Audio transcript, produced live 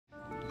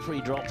Free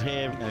drop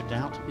here, no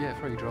doubt. Yeah,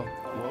 free drop.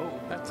 Whoa,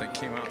 that thing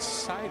came out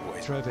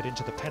sideways. Drove it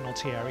into the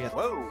penalty area.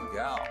 Whoa,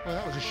 yeah. Oh,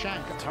 that was a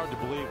shank. It's hard to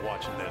believe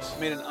watching this.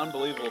 Made an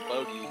unbelievable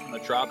bogey in the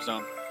drop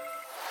zone.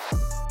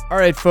 All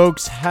right,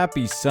 folks,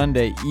 happy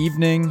Sunday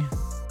evening.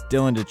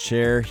 Dylan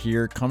DeChair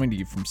here, coming to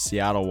you from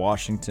Seattle,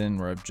 Washington,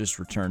 where I've just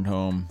returned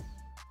home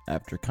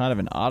after kind of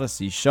an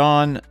odyssey.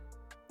 Sean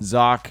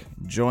Zock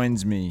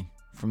joins me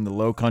from the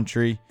Low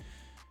Country.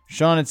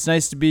 Sean, it's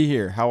nice to be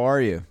here. How are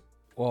you?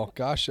 Well,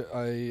 gosh,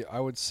 I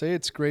would say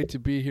it's great to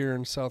be here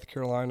in South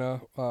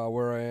Carolina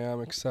where I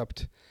am,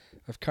 except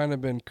I've kind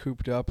of been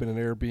cooped up in an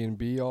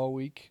Airbnb all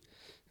week.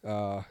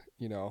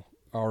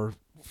 Our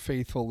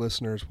faithful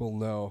listeners will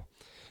know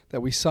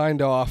that we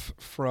signed off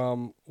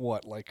from,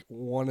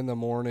 1 in the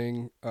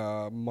morning,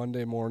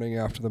 Monday morning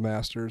after the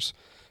Masters.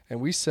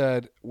 And we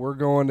said, we're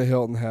going to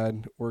Hilton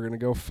Head. We're going to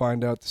go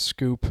find out the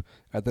scoop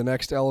at the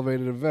next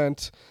elevated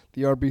event,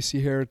 the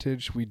RBC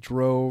Heritage. We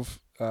drove,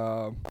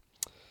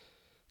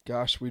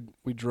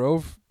 we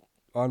drove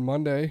on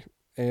Monday,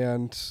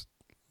 and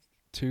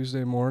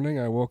Tuesday morning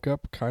I woke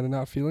up kind of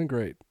not feeling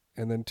great.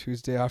 And then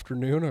Tuesday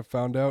afternoon I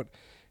found out,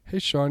 hey,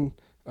 Sean,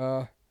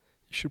 you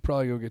should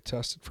probably go get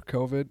tested for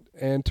COVID.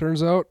 And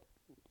turns out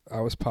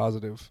I was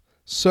positive.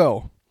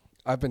 So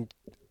I've been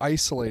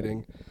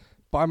isolating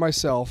by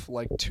myself,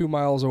 like 2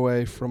 miles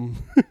away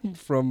from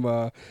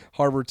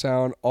Harbor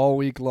Town all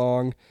week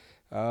long.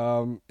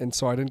 And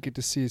so I didn't get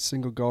to see a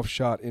single golf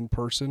shot in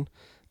person.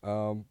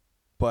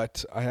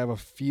 But I have a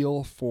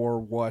feel for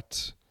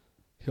what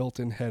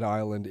Hilton Head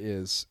Island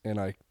is, and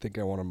I think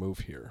I want to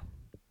move here.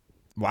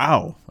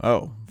 Wow.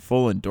 Oh,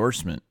 full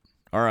endorsement.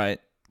 All right.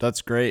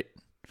 That's great.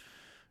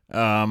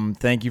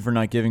 Thank you for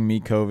not giving me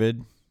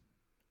COVID.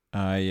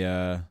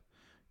 I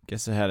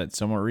guess I had it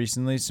somewhat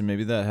recently, so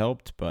maybe that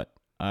helped, but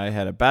I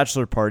had a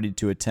bachelor party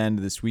to attend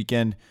this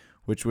weekend,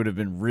 which would have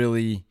been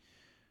really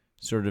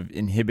sort of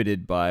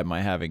inhibited by my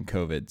having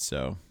COVID.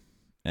 So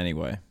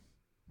anyway,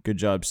 good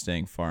job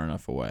staying far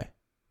enough away.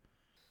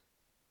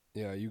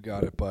 Yeah, you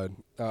got it, bud.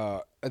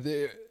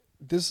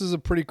 This is a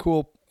pretty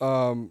cool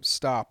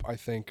stop, I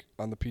think,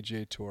 on the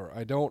PGA Tour.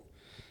 I don't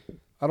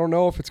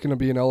know if it's going to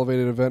be an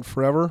elevated event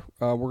forever.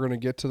 We're going to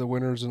get to the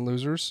winners and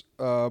losers,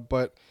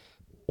 but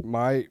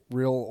my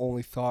real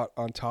only thought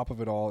on top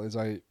of it all is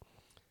I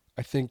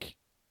think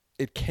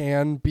it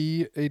can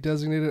be a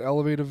designated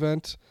elevated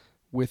event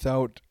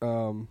without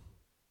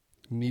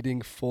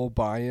needing full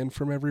buy-in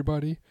from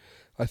everybody.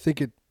 I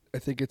think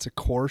it's a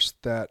course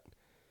that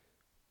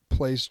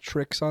plays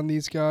tricks on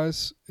these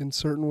guys in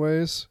certain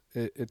ways.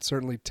 It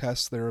certainly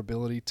tests their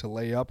ability to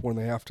lay up when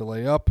they have to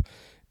lay up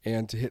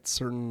and to hit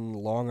certain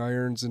long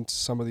irons into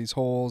some of these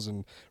holes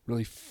and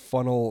really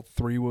funnel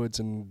 3-woods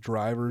and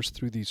drivers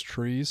through these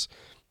trees.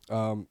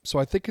 So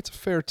I think it's a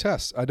fair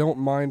test. I don't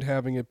mind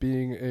having it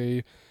being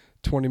a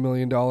 $20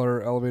 million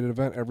elevated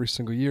event every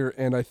single year.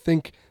 And I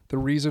think the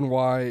reason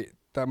why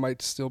that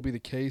might still be the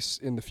case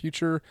in the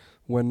future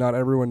when not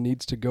everyone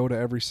needs to go to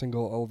every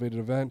single elevated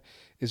event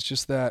is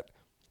just that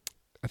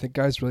I think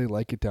guys really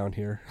like it down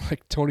here.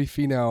 Like Tony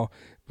Finau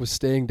was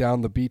staying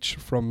down the beach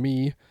from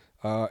me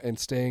and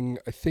staying,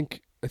 I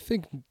think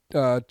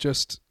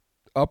just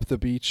up the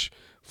beach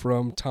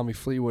from Tommy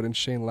Fleetwood and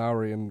Shane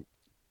Lowry. And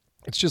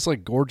it's just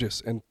like gorgeous.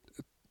 And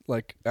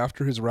like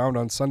after his round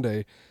on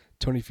Sunday,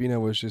 Tony Finau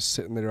was just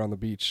sitting there on the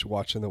beach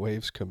watching the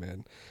waves come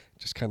in,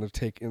 just kind of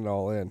taking it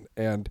all in.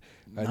 And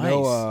nice. I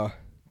know.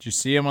 Did you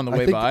see him on the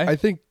way by?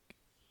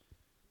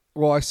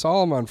 Well, I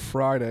saw him on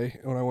Friday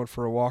when I went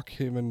for a walk.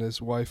 Him and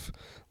his wife,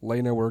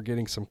 Lena, were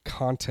getting some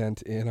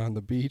content in on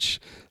the beach.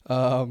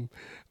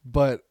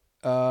 But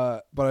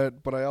I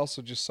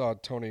also just saw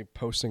Tony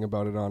posting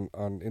about it on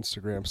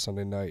Instagram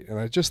Sunday night. And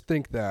I just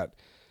think that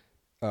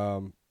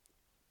when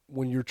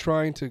you're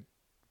trying to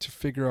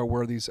figure out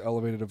where these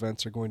elevated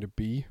events are going to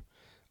be,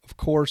 of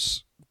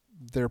course,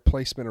 their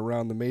placement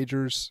around the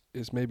majors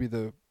is maybe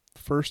the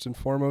first and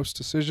foremost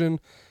decision.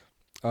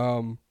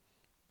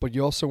 But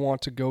you also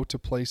want to go to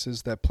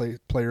places that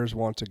players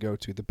want to go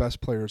to. The best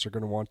players are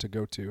going to want to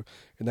go to,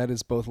 and that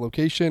is both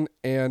location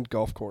and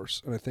golf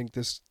course. And I think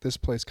this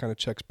place kind of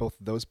checks both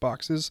of those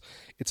boxes.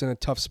 It's in a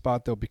tough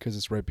spot, though, because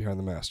it's right behind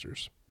the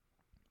Masters.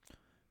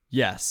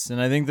 Yes,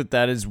 and I think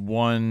that is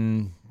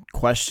one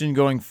question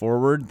going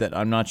forward that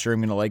I'm not sure I'm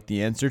going to like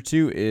the answer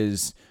to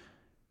is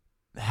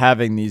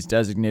having these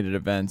designated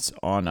events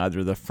on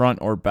either the front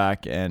or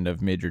back end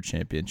of major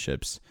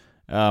championships.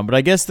 But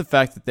I guess the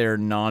fact that they're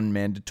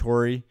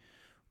non-mandatory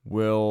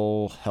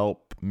will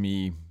help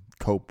me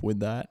cope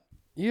with that.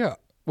 Yeah.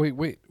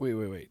 Wait.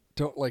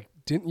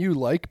 Didn't you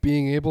like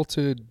being able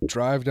to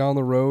drive down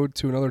the road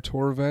to another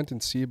tour event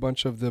and see a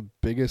bunch of the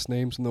biggest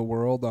names in the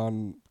world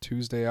on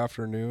Tuesday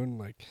afternoon?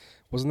 Like,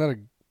 wasn't that a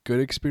good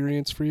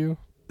experience for you?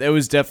 It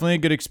was definitely a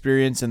good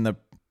experience, and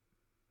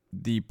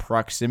the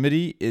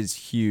proximity is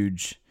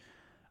huge.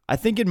 I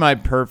think in my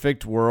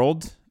perfect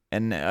world,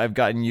 and I've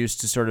gotten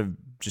used to sort of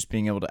just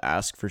being able to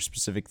ask for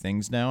specific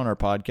things now on our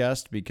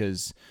podcast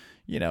because,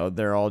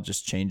 they're all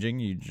just changing.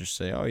 You just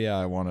say, oh yeah,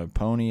 I want a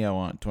pony, I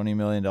want $20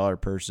 million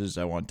purses,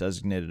 I want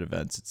designated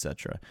events,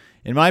 etc.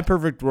 In my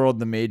perfect world,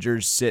 the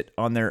majors sit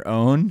on their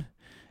own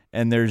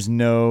and there's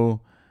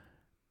no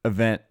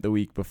event the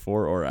week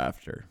before or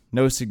after.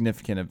 No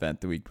significant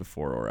event the week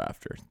before or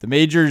after. The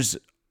majors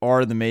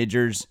are the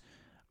majors.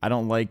 I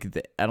don't like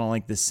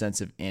the sense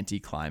of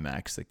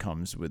anticlimax that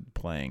comes with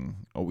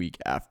playing a week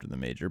after the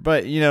major.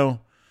 But,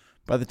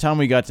 by the time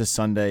we got to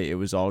Sunday, it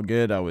was all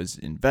good. I was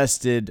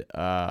invested.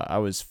 I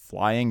was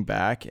flying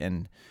back.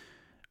 And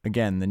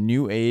again, the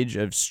new age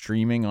of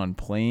streaming on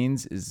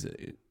planes is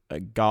a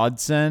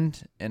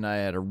godsend. And I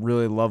had a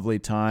really lovely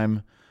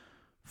time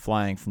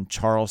flying from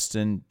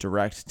Charleston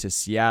direct to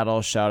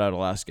Seattle. Shout out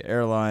Alaska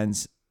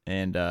Airlines.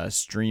 And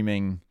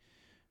streaming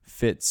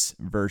Fitz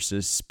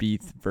versus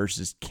Spieth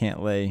versus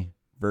Cantlay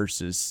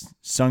versus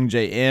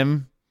Sungjae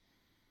Im,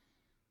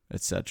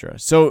 etc.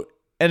 So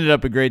ended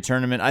up a great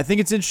tournament. I think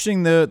it's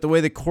interesting the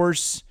way the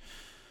course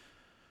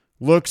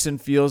looks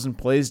and feels and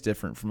plays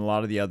different from a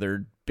lot of the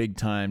other big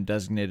time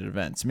designated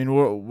events. I mean,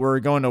 we're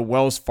going to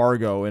Wells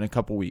Fargo in a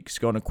couple weeks,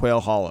 going to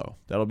Quail Hollow.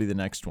 That'll be the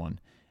next one.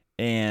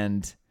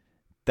 And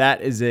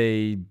that is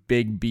a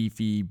big,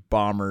 beefy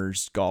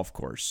Bombers golf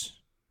course,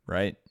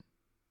 right?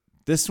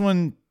 This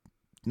one,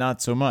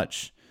 not so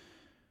much.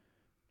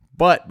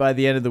 But by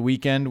the end of the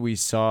weekend, we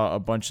saw a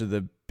bunch of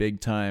the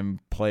big-time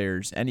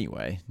players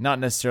anyway. Not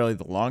necessarily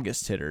the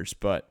longest hitters,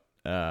 but,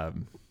 it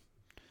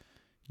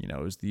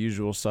was the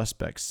usual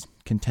suspects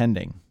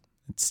contending.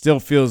 It still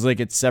feels like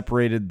it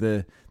separated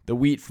the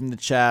wheat from the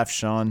chaff,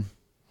 Sean.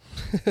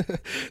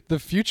 The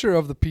future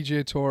of the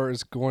PGA Tour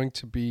is going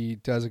to be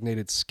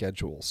designated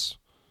schedules.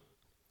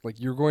 Like,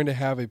 you're going to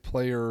have a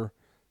player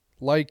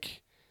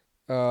like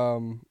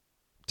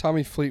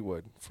Tommy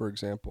Fleetwood, for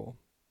example,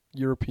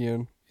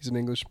 European. He's an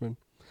Englishman.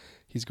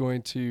 He's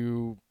going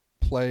to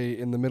play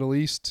in the Middle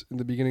East in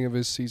the beginning of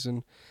his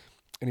season,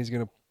 and he's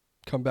going to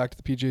come back to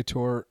the PGA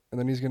Tour, and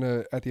then he's going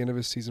to, at the end of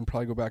his season,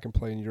 probably go back and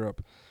play in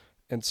Europe.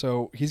 And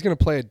so he's going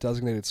to play a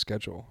designated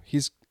schedule.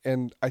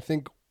 And I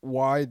think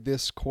why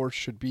this course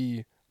should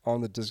be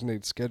on the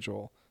designated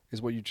schedule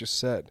is what you just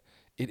said.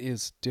 It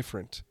is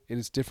different. It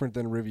is different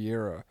than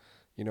Riviera.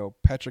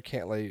 Patrick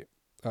Cantlay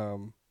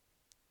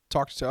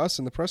talked to us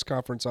in the press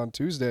conference on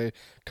Tuesday,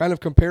 kind of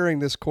comparing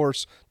this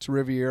course to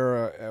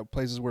Riviera,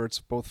 places where it's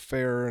both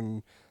fair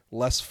and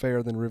less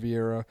fair than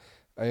Riviera.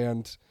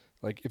 And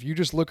if you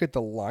just look at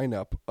the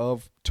lineup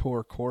of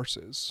tour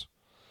courses,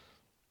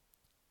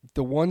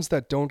 the ones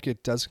that don't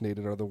get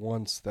designated are the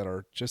ones that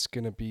are just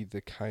going to be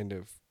the kind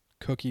of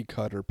cookie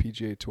cutter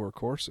PGA Tour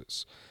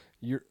courses.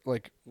 You're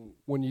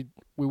we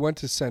went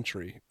to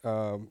Century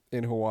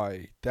in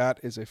Hawaii. That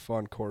is a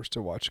fun course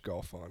to watch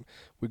golf on.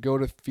 We go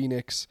to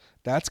Phoenix.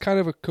 That's kind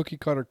of a cookie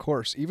cutter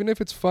course. Even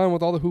if it's fun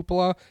with all the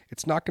hoopla,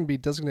 it's not going to be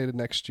designated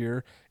next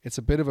year. It's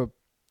a bit of a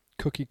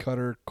cookie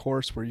cutter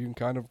course where you can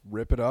kind of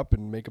rip it up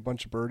and make a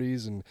bunch of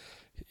birdies and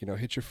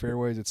hit your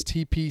fairways. It's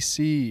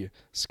TPC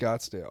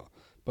Scottsdale.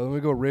 But then we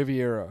go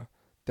Riviera.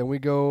 Then we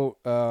go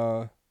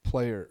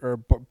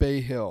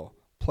Bay Hill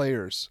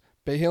Players.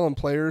 Bay Hill and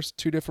Players,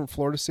 two different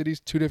Florida cities,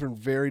 two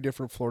very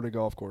different Florida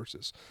golf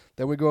courses.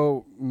 Then we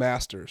go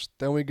Masters.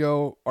 Then we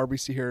go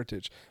RBC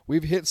Heritage.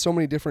 We've hit so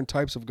many different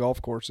types of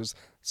golf courses,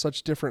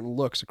 such different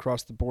looks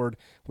across the board.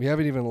 We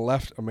haven't even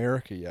left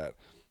America yet.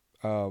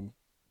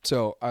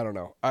 So I don't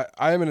know.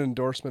 I am an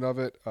endorsement of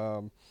it.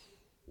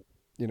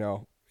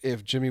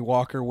 If Jimmy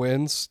Walker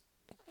wins,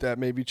 that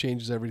maybe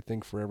changes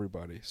everything for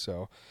everybody.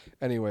 So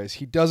anyways,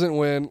 he doesn't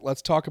win.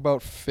 Let's talk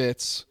about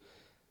Fitz.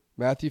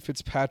 Matthew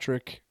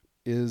Fitzpatrick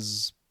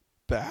is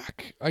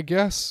back, I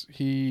guess.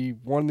 He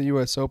won the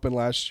U.S. Open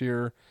last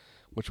year,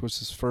 which was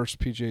his first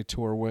PGA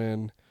Tour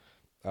win.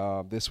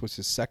 This was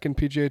his second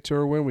PGA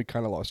Tour win. We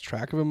kind of lost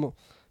track of him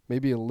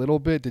maybe a little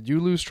bit. Did you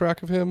lose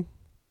track of him?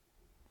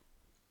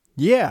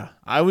 Yeah,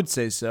 I would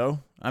say so.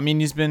 I mean,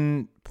 he's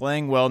been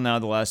playing well now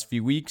the last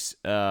few weeks.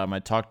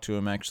 I talked to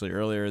him actually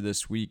earlier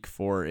this week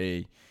for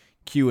a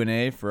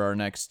Q&A for our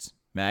next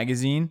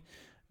magazine.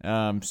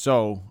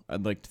 So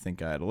I'd like to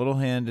think I had a little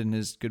hand in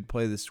his good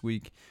play this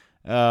week.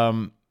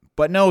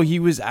 But no, he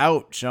was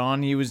out,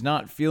 Sean. He was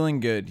not feeling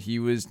good. He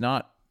was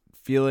not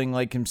feeling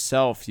like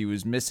himself. He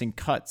was missing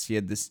cuts. He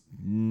had this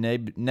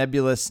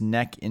nebulous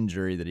neck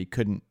injury that he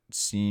couldn't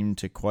seem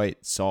to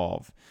quite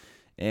solve.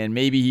 And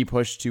maybe he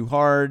pushed too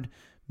hard.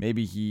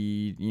 Maybe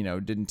he,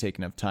 didn't take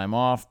enough time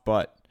off.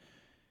 But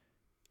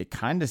it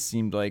kind of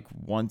seemed like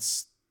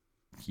once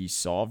he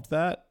solved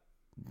that,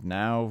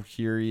 now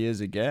here he is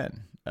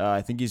again.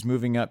 I think he's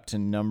moving up to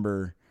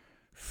number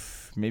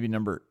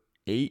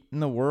 8 in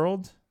the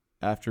world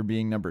after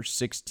being number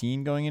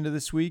 16 going into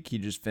this week. He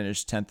just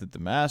finished 10th at the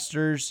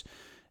Masters,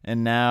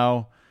 and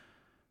now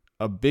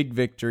a big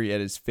victory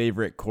at his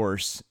favorite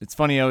course. It's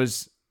funny, I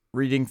was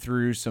reading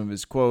through some of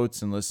his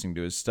quotes and listening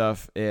to his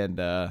stuff, and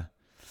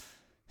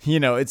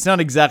it's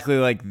not exactly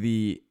like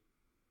the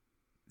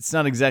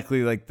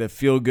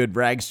feel-good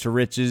rags to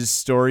riches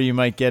story you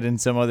might get in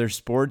some other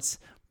sports.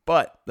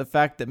 But the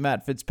fact that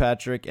Matt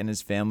Fitzpatrick and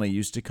his family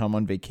used to come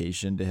on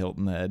vacation to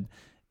Hilton Head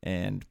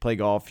and play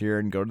golf here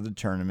and go to the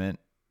tournament.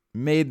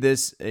 Made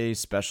this a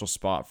special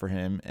spot for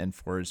him and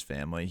for his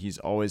family. He's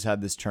always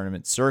had this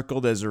tournament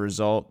circled as a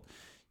result.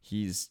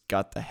 He's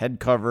got the head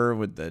cover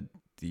with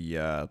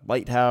the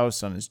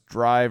lighthouse on his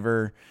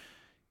driver.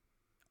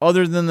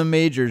 Other than the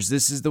majors,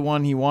 this is the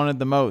one he wanted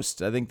the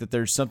most. I think that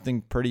there's something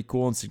pretty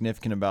cool and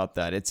significant about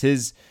that. It's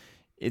his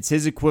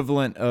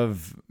equivalent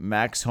of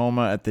Max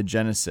Homa at the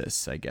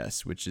Genesis, I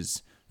guess, which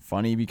is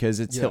funny because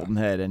it's Hilton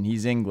Head and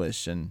he's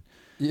English and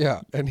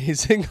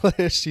he's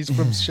English. He's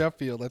from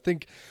Sheffield. I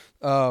think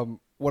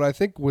what I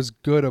think was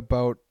good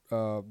about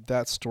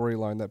that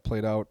storyline that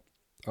played out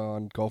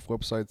on golf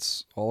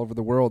websites all over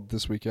the world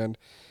this weekend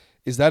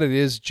is that it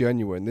is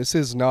genuine. This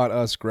is not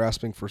us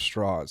grasping for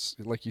straws.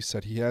 Like you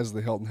said, he has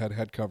the Hilton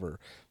Head cover.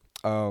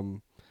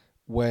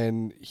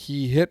 When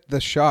he hit the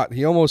shot,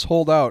 he almost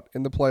holed out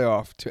in the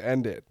playoff to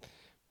end it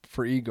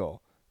for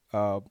eagle.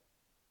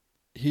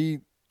 He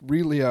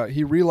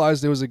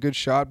realized it was a good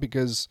shot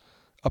because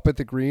up at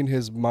the green,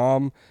 his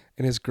mom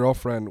and his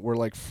girlfriend were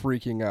like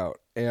freaking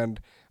out. And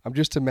I'm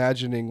just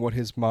imagining what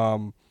his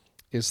mom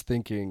is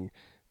thinking,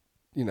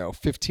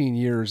 15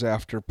 years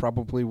after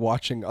probably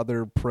watching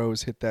other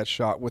pros hit that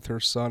shot with her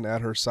son at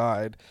her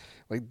side.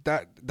 Like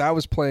that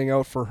was playing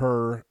out for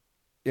her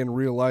in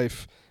real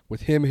life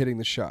with him hitting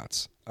the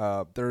shots.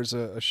 There's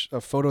a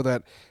photo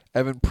that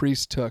Evan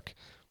Priest took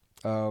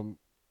after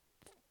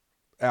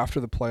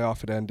the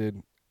playoff had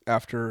ended,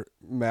 after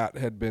Matt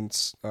had been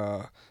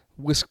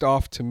whisked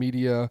off to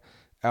media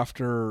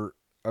after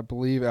a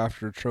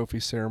trophy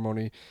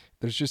ceremony.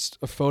 There's just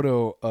a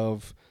photo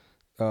of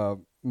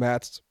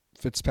Matt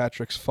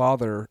Fitzpatrick's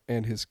father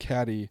and his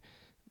caddy,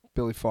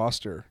 Billy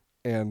Foster,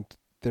 and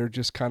they're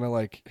just kind of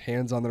like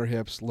hands on their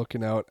hips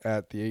looking out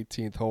at the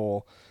 18th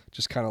hole,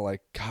 just kind of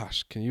like,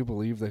 gosh, can you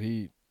believe that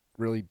he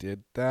really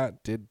did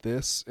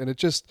this? And it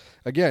just,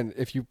 again,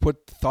 if you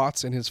put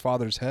thoughts in his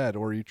father's head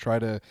or you try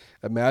to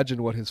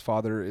imagine what his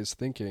father is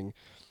thinking,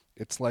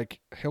 it's like,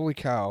 holy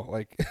cow,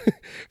 like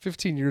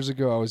 15 years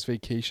ago, I was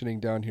vacationing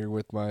down here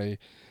with my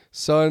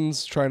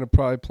sons, trying to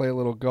probably play a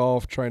little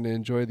golf, trying to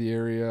enjoy the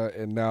area.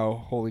 And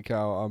now, holy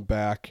cow, I'm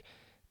back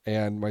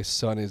and my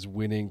son is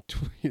winning,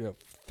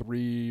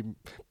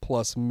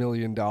 $3+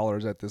 million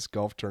at this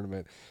golf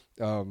tournament.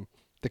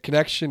 The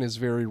connection is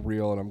very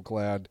real, and I'm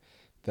glad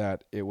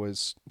that it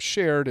was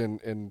shared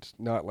and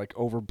not like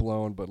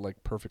overblown, but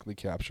like perfectly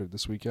captured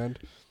this weekend.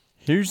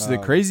 Here's the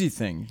crazy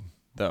thing,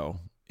 though,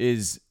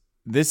 is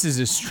this is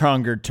a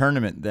stronger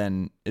tournament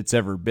than it's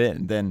ever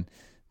been,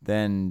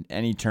 than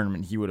any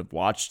tournament he would have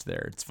watched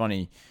there. It's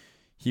funny.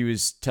 He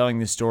was telling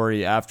the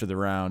story after the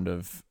round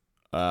of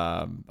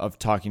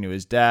talking to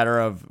his dad, or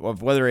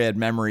of whether he had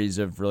memories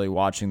of really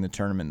watching the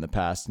tournament in the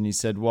past. And he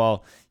said,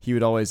 well, he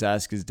would always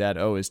ask his dad,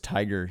 is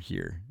Tiger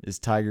here? Is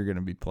Tiger going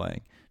to be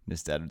playing? And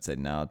his dad would say,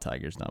 no,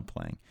 Tiger's not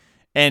playing.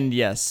 And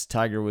yes,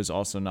 Tiger was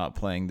also not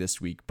playing this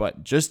week,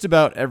 but just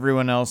about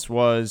everyone else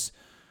was,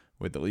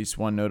 with at least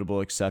one notable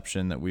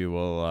exception that we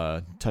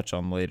will touch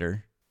on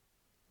later.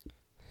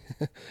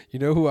 You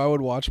know who I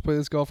would watch play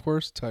this golf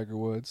course? Tiger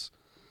Woods.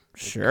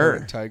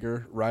 Sure.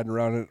 Tiger riding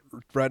around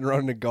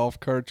in a golf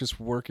cart, just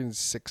working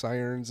 6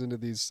 irons into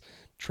these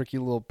tricky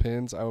little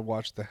pins. I would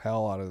watch the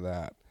hell out of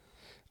that.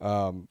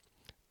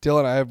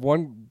 Dylan, I have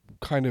one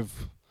kind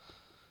of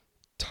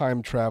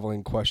time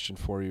traveling question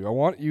for you. I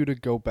want you to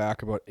go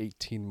back about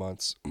 18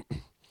 months.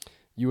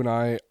 You and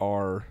I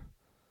are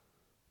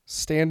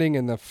standing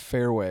in the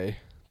fairway,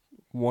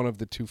 one of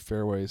the 2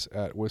 fairways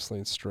at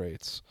Whistling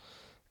Straits,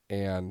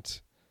 and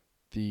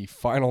the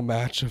final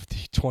match of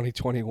the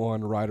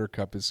 2021 Ryder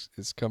Cup is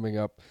coming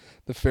up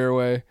the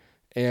fairway,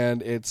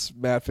 and it's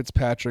Matt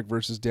Fitzpatrick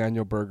versus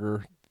Daniel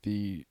Berger.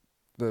 The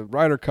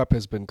Ryder Cup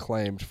has been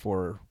claimed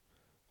for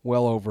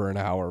well over an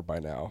hour by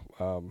now,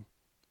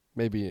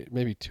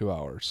 maybe 2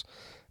 hours,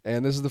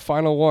 and this is the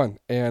final one.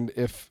 And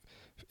if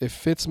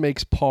Fitz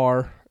makes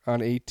par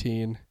on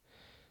 18,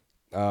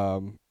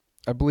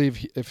 I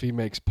believe if he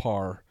makes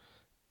par,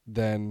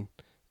 then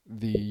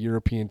the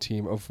European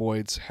team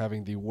avoids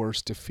having the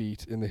worst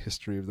defeat in the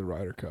history of the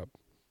Ryder Cup,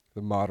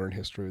 the modern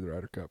history of the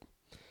Ryder Cup.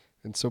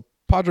 And so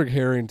Padraig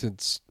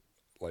Harrington's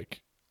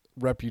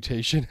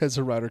reputation as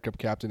a Ryder Cup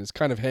captain is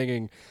kind of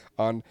hanging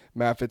on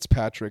Matt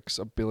Fitzpatrick's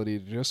ability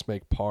to just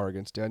make par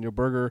against Daniel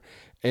Berger,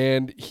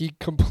 and he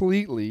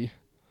completely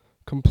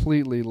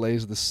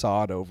lays the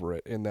sod over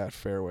it in that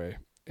fairway.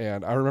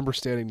 And I remember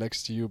standing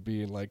next to you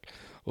being like,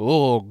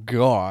 oh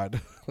God,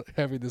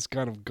 having this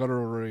kind of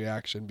guttural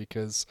reaction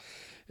because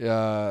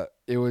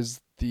it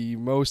was the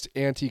most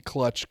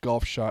anti-clutch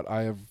golf shot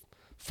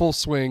full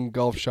swing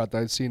golf shot that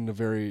I've seen in a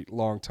very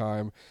long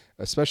time,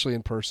 especially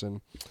in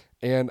person.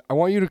 And I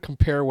want you to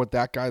compare what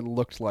that guy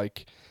looked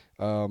like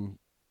in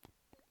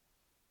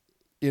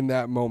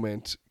that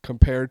moment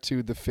compared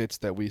to the Fitz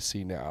that we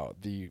see now,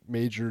 the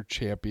major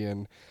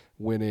champion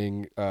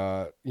winning,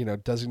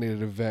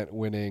 designated event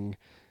winning,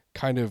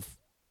 kind of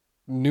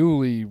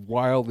newly,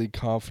 wildly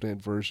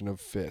confident version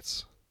of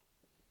Fitz.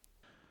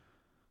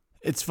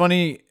 It's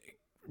funny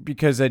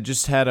because I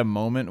just had a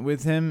moment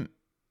with him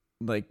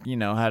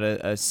had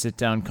a sit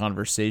down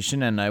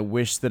conversation, and I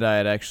wish that I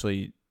had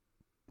actually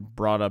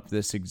brought up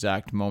this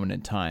exact moment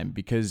in time,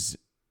 because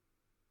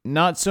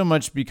not so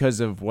much because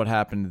of what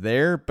happened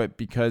there, but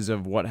because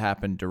of what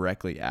happened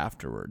directly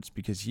afterwards,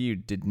 because he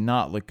did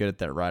not look good at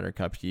that Ryder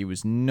Cup. He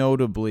was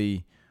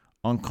notably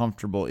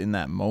uncomfortable in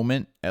that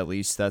moment. At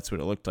least that's what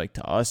it looked like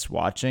to us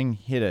watching.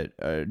 Hit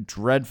a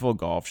dreadful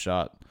golf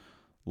shot,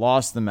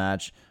 lost the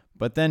match,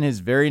 but then his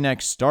very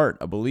next start,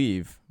 I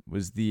believe,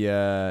 was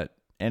the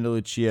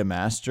Andalusia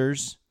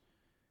Masters,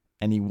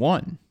 and he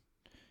won.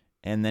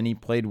 And then he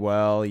played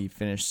well. He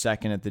finished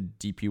second at the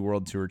DP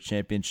World Tour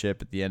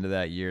Championship at the end of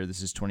that year.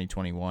 This is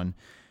 2021.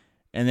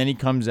 And then he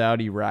comes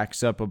out, he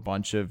racks up a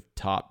bunch of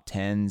top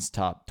 10s,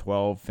 top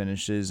 12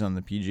 finishes on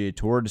the PGA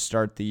Tour to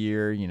start the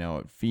year,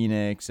 at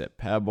Phoenix, at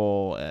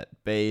Pebble, at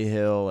Bay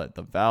Hill, at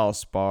the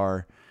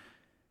Valspar.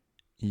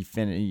 He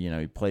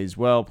plays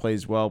well,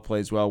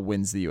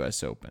 wins the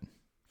US Open.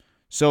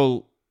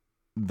 So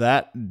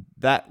that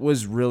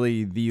was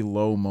really the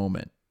low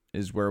moment,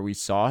 is where we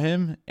saw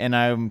him. And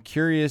I'm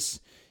curious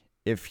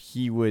if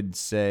he would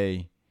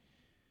say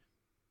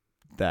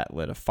that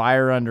lit a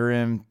fire under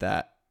him,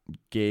 that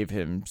gave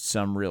him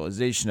some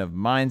realization of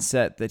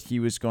mindset that he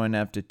was going to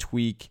have to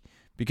tweak,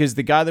 because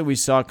the guy that we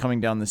saw coming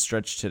down the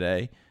stretch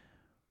today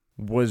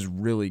was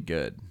really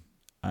good.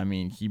 I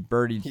mean, he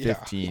birdied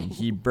 15,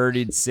 he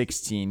birdied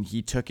 16,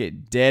 he took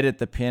it dead at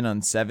the pin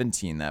on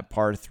 17, that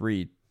par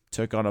 3,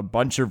 took on a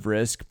bunch of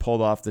risk,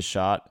 pulled off the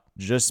shot,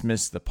 just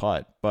missed the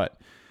putt.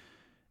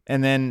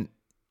 And then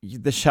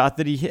the shot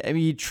that he hit, I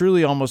mean, he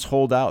truly almost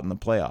holed out in the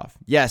playoff.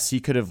 Yes, he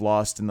could have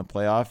lost in the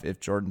playoff if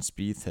Jordan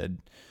Spieth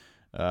had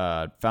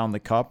found the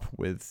cup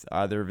with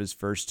either of his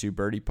first 2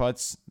 birdie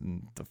putts.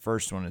 The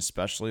first one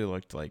especially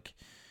looked like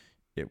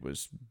it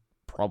was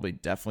probably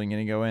definitely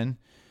going to go in,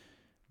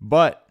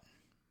 but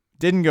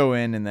didn't go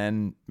in. And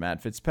then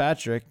Matt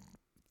Fitzpatrick,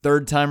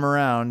 third time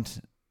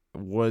around,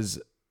 was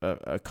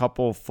a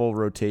couple full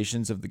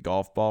rotations of the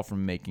golf ball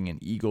from making an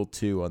eagle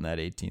 2 on that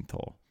 18th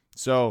hole.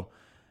 So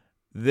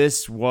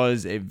this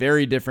was a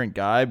very different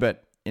guy,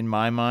 but in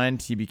my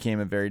mind, he became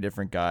a very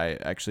different guy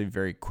actually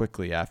very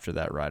quickly after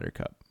that Ryder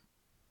Cup.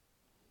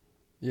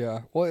 Yeah,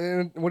 well,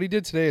 and what he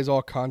did today is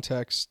all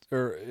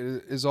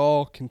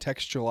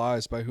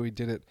contextualized by who he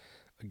did it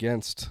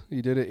against.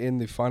 He did it in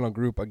the final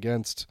group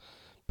against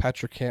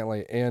Patrick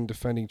Cantlay and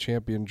defending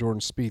champion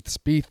Jordan Spieth.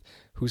 Spieth,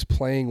 who's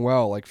playing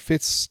well. Like,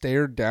 Fitz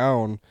stared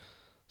down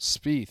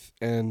Spieth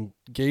and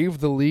gave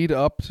the lead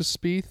up to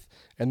Spieth,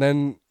 and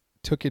then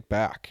took it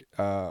back,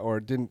 or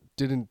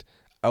didn't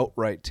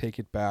outright take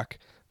it back,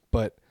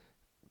 but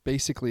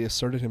basically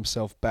asserted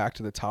himself back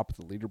to the top of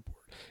the leaderboard.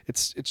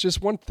 It's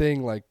just one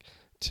thing, like,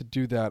 to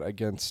do that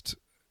against,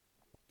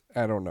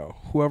 I don't know,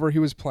 whoever he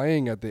was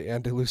playing at the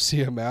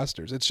Andalusia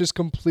Masters. It's just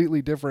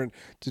completely different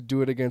to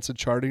do it against a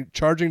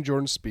charging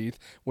Jordan Spieth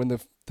when the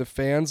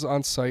fans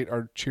on site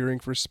are cheering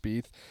for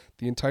Spieth.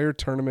 The entire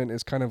tournament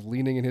is kind of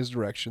leaning in his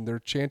direction. They're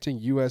chanting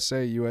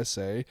USA,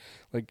 USA.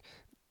 Like,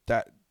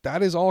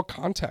 that is all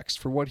context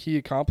for what he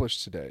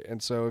accomplished today.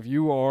 And so if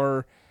you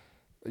are,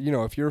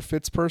 if you're a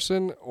Fitz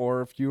person,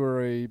 or if you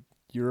are a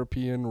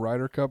European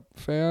Ryder Cup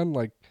fan,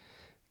 like,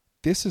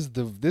 this is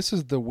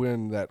the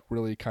win that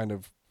really kind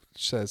of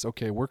says,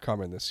 okay, we're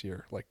coming this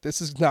year. Like, this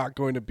is not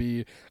going to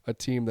be a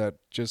team that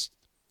just,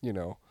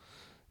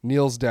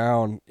 kneels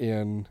down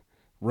in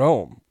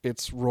Rome.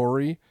 It's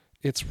Rory,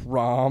 it's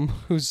Rahm,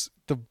 who's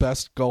the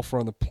best golfer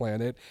on the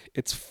planet.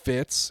 It's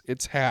Fitz,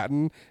 it's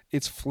Hatton,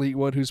 it's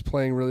Fleetwood, who's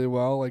playing really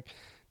well. Like,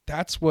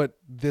 that's what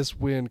this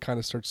win kind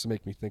of starts to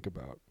make me think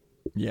about.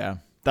 Yeah,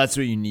 that's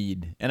what you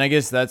need. And I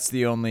guess that's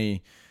the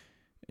only,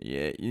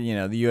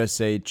 the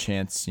USA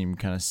chants seem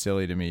kind of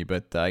silly to me,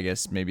 but I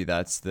guess maybe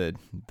that's the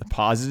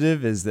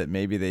positive, is that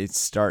maybe they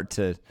start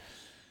to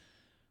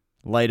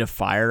light a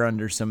fire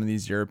under some of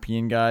these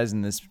European guys.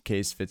 In this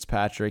case,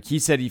 Fitzpatrick. He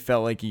said he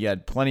felt like he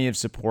had plenty of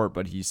support,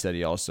 but he said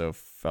he also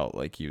felt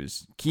like he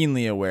was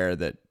keenly aware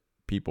that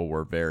people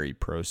were very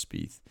pro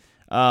Spieth.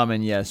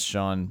 And yes,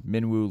 Sean,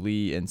 Minwoo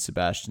Lee and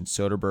Sebastian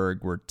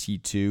Soderberg were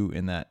T2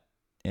 in that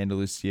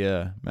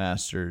Andalusia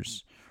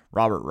Masters.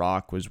 Robert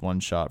Rock was one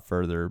shot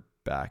further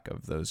back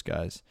of those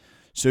guys.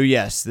 So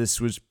yes,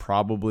 this was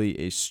probably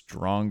a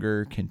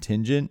stronger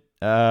contingent.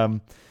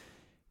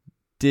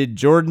 Did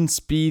Jordan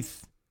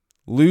Spieth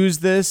lose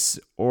this,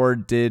 or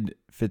did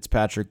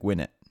Fitzpatrick win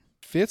it?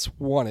 Fitz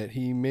won it.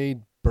 He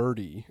made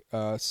birdie.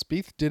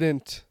 Spieth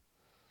didn't.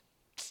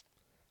 I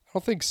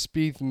don't think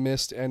Spieth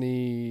missed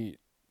any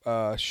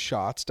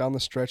shots down the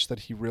stretch that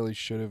he really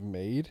should have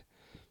made.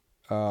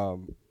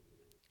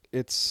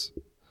 It's.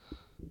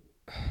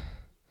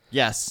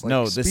 Yes. Like,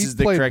 No. This Spieth is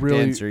the correct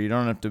answer. You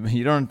don't have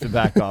to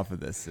back off of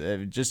this.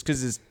 Just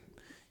because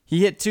he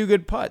hit 2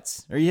 good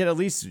putts, or he hit at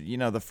least.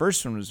 The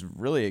first one was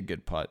really a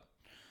good putt.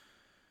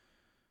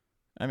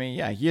 I mean,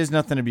 yeah, he has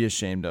nothing to be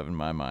ashamed of in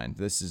my mind.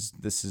 This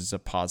is a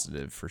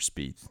positive for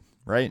Spieth,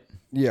 right?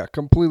 Yeah,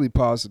 completely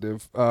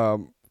positive.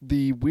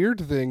 The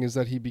weird thing is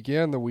that he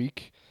began the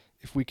week,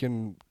 if we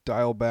can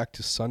dial back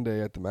to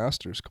Sunday at the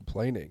Masters,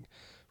 complaining.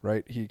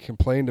 right? He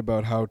complained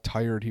about how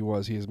tired he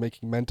was. He was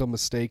making mental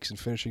mistakes and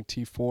finishing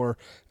T4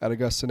 at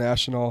Augusta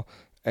National,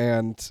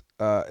 and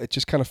it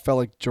just kind of felt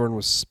like Jordan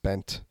was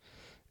spent.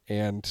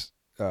 And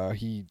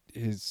he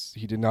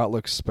did not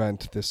look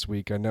spent this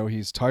week. I know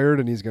he's tired,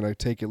 and he's going to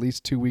take at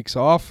least 2 weeks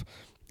off.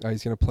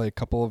 He's going to play a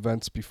couple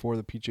events before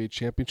the PGA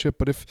Championship.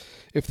 But if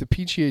the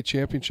PGA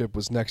Championship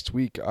was next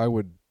week, I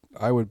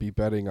would be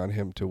betting on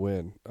him to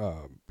win.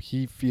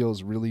 He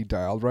feels really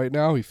dialed right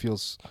now. He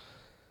feels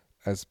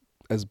as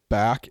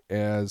back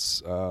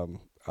as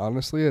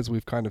honestly as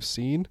we've kind of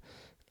seen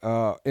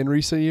in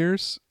recent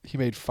years. He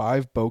made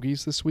 5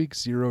 bogeys this week,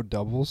 0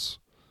 doubles.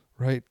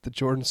 Right, the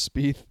Jordan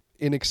Spieth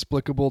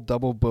inexplicable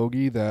double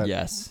bogey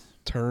that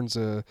turns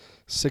a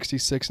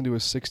 66 into a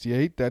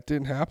 68. That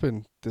didn't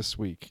happen this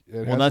week.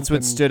 Well, that's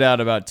what stood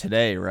out about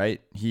today, right?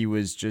 He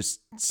was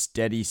just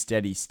steady.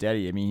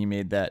 I mean,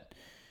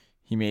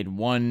 he made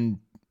 1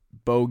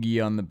 bogey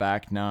on the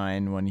back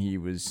 9 when he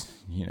was,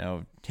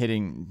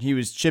 he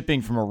was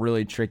chipping from a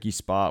really tricky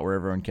spot where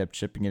everyone kept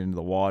chipping it into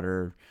the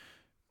water.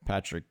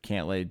 Patrick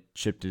Cantlay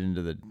chipped it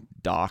into the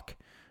dock.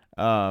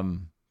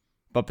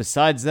 But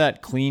besides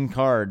that, clean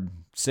card,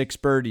 6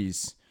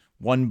 birdies,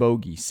 1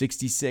 bogey,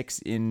 66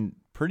 in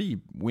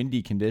pretty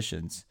windy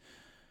conditions.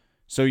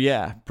 So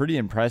yeah, pretty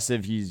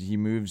impressive. He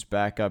moves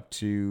back up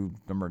to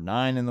number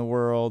 9 in the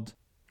world.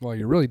 Well,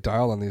 you're really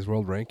dialed on these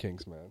world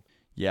rankings, man.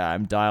 Yeah,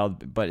 I'm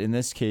dialed. But in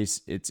this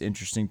case, it's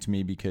interesting to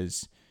me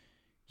because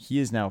he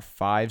is now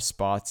 5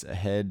 spots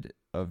ahead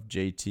of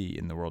JT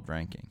in the world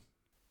ranking.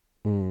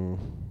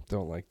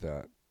 Don't like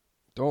that.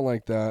 Don't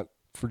like that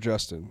for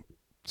Justin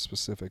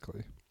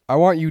specifically. I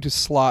want you to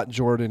slot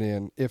Jordan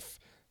in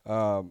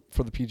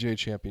for the PGA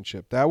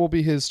Championship. That will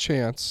be his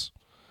chance.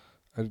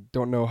 I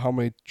don't know how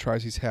many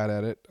tries he's had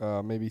at it,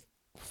 maybe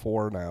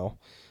 4 now,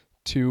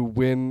 to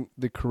win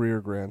the career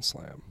Grand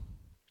Slam.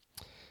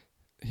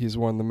 He's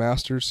won the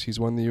Masters, he's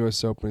won the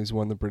U.S. Open, he's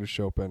won the British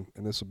Open,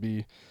 and this will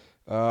be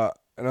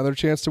another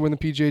chance to win the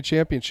PGA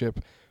Championship.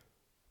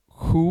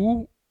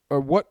 Who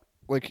or what,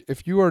 like,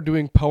 if you are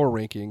doing power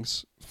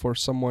rankings for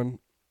someone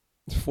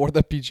for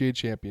the PGA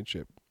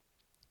Championship,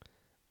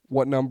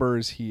 what number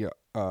is he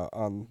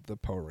on the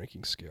power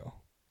ranking scale?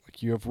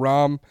 Like, you have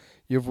Rahm,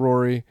 you have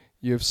Rory,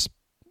 you have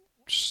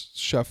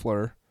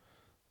Scheffler.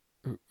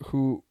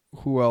 Who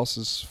else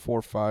is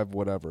 4, 5,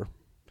 whatever?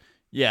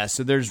 Yeah,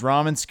 so there's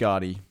Rahm and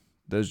Scotty.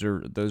 Those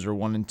are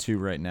 1 and 2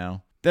 right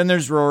now. Then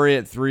there's Rory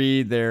at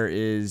 3. There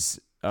is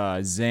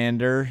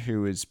Xander,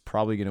 who is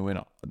probably going to win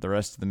the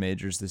rest of the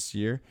majors this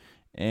year,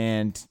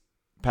 and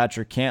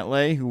Patrick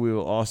Cantlay, who we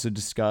will also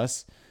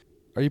discuss.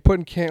 Are you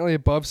putting Cantlay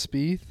above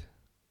Spieth?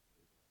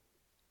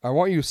 I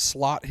want you to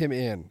slot him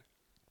in.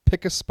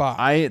 Pick a spot.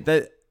 I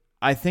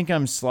think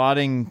I'm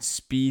slotting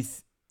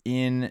Spieth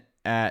in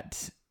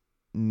at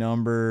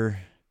number.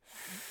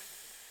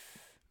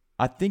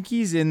 I think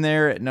he's in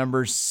there at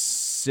number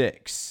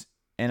 6,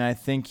 and I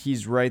think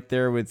he's right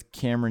there with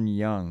Cameron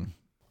Young.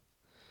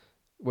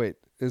 Wait,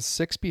 is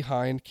 6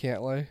 behind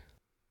Cantlay?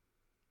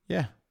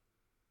 Yeah.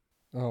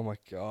 Oh my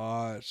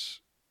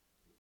gosh.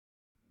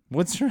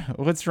 What's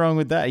wrong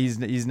with that?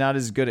 He's not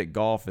as good at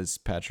golf as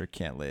Patrick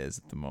Cantlay is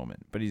at the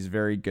moment, but he's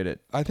very good at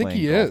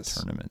playing golf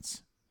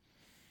tournaments.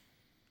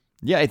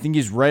 Yeah, I think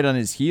he's right on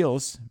his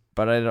heels,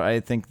 but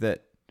I think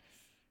that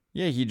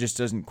he just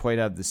doesn't quite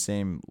have the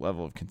same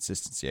level of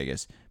consistency, I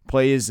guess.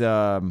 Play is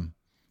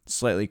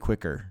slightly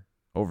quicker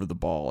over the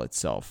ball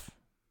itself,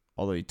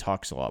 although he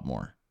talks a lot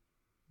more.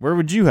 Where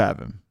would you have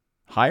him?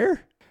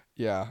 Higher?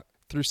 Yeah,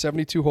 through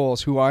 72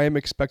 holes, who I am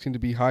expecting to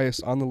be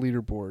highest on the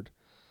leaderboard.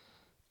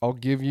 I'll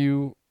give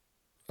you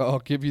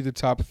the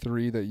top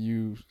 3 that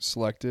you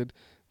selected,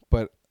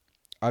 but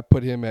I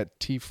put him at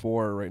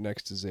T4 right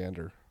next to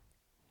Xander.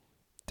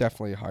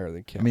 Definitely higher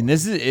than Cantlay. I mean,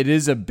 it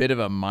is a bit of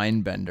a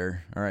mind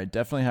bender. All right,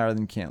 definitely higher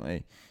than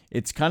Cantlay.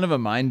 It's kind of a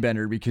mind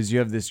bender because you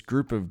have this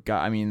group of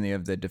guys. I mean, they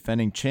have the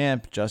defending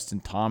champ,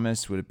 Justin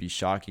Thomas. Would it be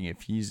shocking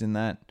if he's in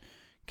that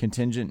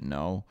contingent?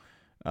 No.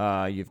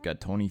 You've got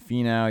Tony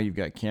Finau. You've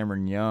got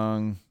Cameron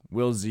Young.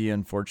 Will Z,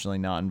 unfortunately,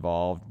 not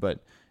involved.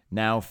 But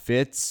now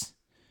Fitz.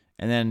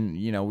 And then,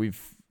 we've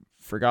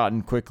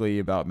forgotten quickly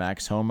about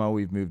Max Homa.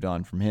 We've moved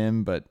on from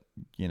him, but,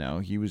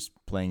 he was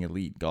playing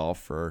elite golf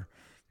for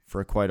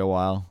quite a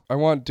while. I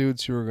want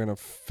dudes who are going to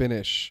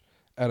finish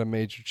at a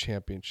major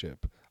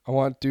championship. I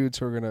want dudes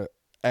who are going to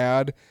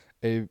add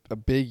a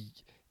big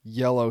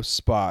yellow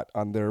spot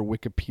on their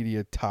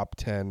Wikipedia top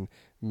 10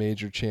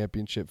 major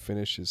championship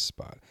finishes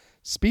spot.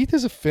 Spieth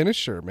is a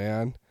finisher,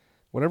 man.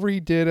 Whatever he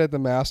did at the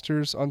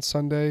Masters on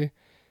Sunday,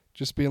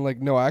 just being like,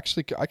 no,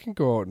 actually, I can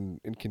go out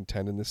and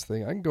contend in this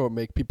thing. I can go and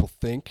make people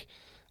think.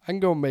 I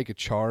can go and make a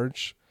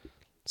charge.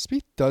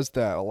 Spieth does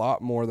that a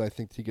lot more than I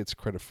think he gets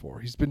credit for.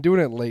 He's been doing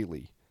it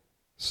lately.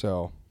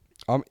 So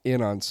I'm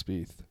in on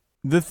Spieth.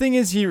 The thing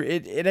is,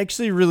 it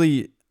actually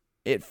really,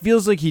 it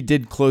feels like he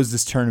did close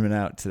this tournament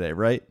out today,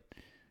 right?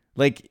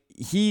 Like,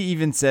 he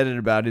even said it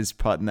about his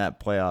putt in that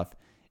playoff.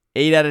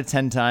 8 out of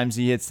 10 times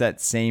he hits that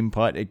same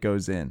putt, it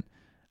goes in.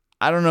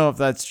 I don't know if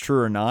that's true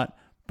or not,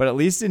 but at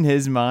least in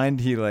his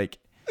mind, he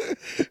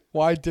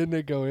Why didn't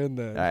it go in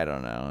then? I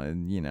don't know.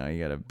 And, you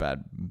got a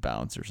bad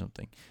bounce or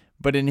something.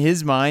 But in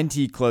his mind,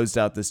 he closed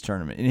out this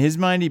tournament. In his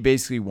mind, he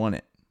basically won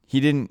it. He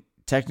didn't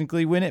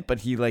technically win it,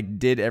 but he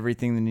did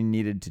everything that he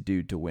needed to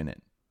do to win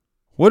it.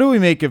 What do we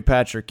make of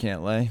Patrick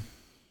Cantlay?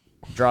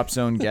 Drop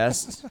zone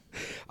guest.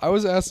 I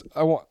was asked.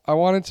 I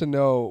wanted to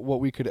know what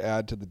we could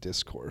add to the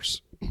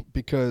discourse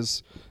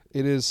because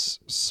it is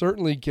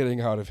certainly getting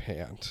out of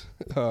hand.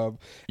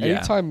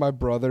 Anytime my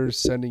brother's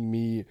sending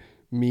me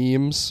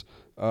memes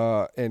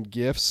and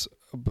gifs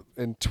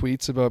and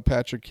tweets about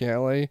Patrick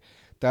Cantlay,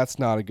 that's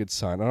not a good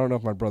sign. I don't know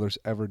if my brother's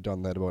ever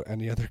done that about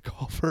any other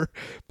golfer,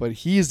 but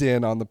he's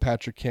in on the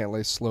Patrick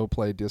Cantlay slow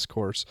play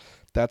discourse.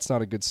 That's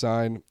not a good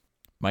sign.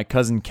 My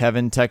cousin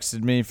Kevin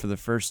texted me for the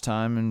first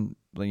time in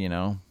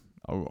a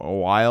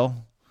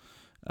while.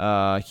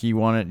 He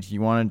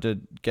wanted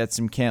to get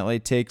some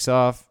Cantlay takes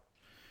off.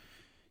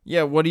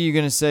 Yeah, what are you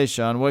gonna say,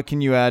 Sean? What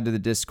can you add to the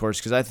discourse?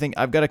 Because I think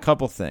I've got a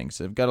couple things.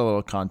 I've got a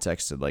little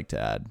context I'd like to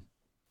add.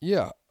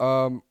 Yeah,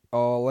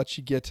 I'll let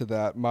you get to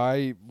that.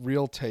 My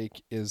real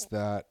take is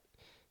that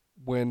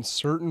when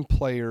certain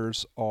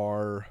players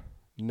are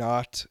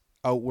not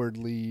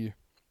outwardly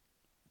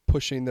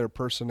pushing their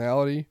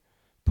personality,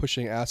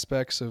 pushing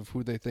aspects of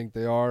who they think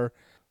they are,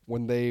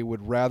 when they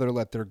would rather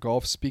let their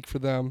golf speak for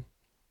them,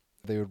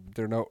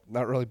 they're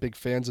not really big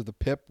fans of the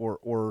PIP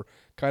or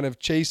kind of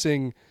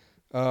chasing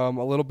a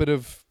little bit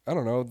of, I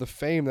don't know, the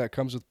fame that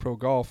comes with pro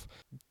golf,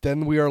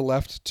 then we are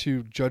left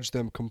to judge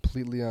them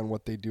completely on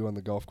what they do on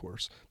the golf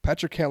course.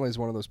 Patrick Cantlay is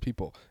one of those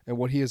people, and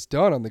what he has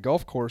done on the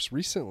golf course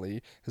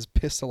recently has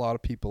pissed a lot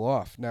of people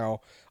off.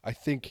 Now, I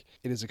think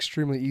it is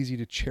extremely easy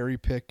to cherry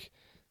pick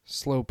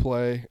slow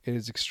play. It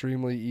is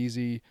extremely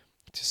easy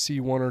to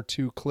see one or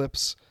two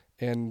clips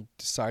and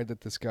decide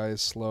that this guy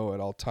is slow at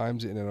all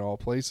times and in all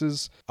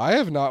places. I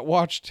have not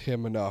watched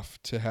him enough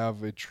to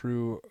have a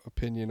true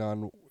opinion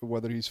on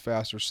whether he's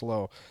fast or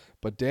slow.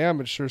 But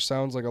damn, it sure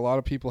sounds like a lot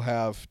of people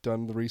have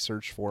done the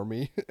research for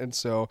me. And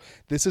so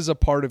this is a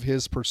part of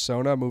his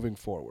persona moving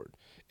forward.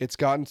 It's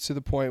gotten to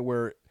the point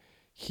where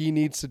he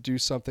needs to do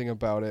something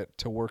about it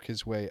to work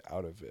his way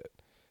out of it.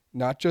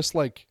 Not just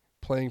like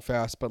playing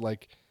fast, but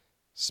like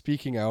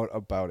speaking out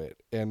about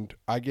it. And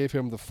I gave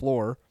him the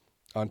floor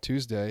on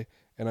Tuesday,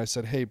 and I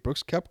said, hey,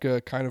 Brooks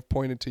Koepka kind of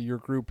pointed to your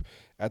group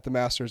at the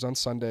Masters on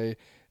Sunday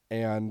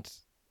and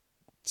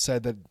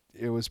said that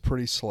it was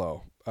pretty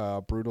slow,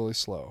 brutally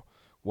slow.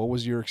 What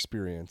was your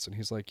experience? And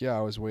he's like, yeah,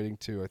 I was waiting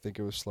too. I think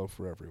it was slow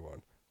for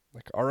everyone.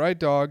 Like, all right,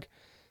 dog.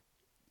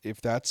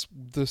 If that's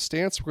the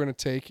stance we're going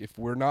to take, if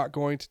we're not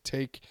going to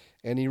take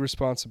any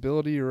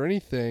responsibility or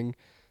anything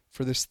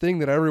for this thing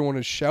that everyone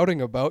is shouting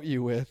about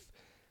you with,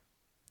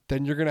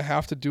 then you're going to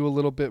have to do a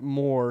little bit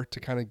more to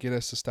kind of get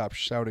us to stop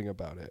shouting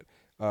about it.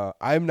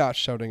 I'm not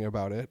shouting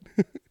about it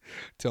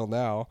till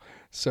now.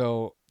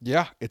 So,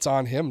 yeah, it's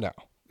on him now.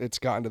 It's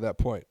gotten to that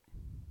point.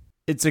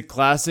 It's a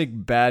classic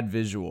bad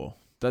visual.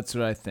 That's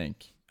what I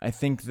think. I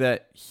think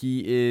that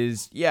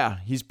he's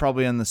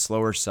probably on the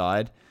slower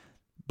side,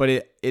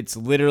 but it's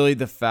literally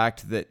the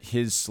fact that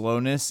his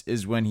slowness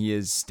is when he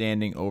is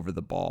standing over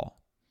the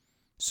ball.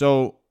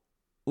 So,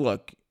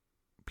 look,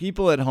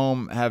 people at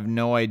home have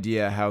no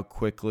idea how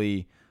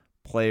quickly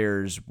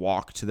players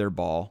walk to their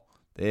ball.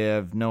 They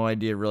have no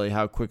idea really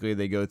how quickly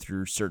they go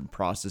through certain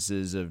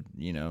processes of,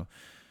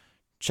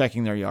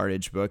 checking their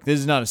yardage book. This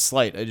is not a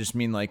slight. I just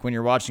mean like when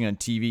you're watching on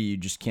TV, you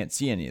just can't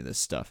see any of this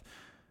stuff.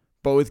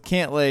 But with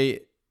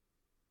Cantlay,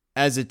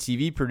 as a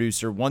TV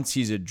producer, once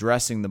he's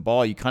addressing the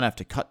ball, you kind of have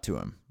to cut to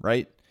him,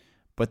 right?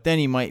 But then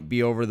he might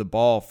be over the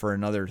ball for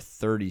another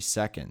 30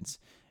 seconds.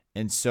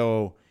 And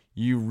so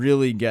you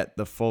really get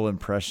the full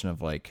impression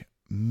of like,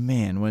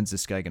 man, when's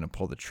this guy going to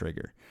pull the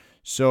trigger?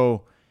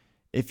 So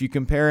if you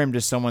compare him to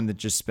someone that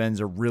just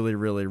spends a really,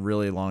 really,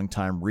 really long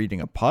time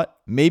reading a putt,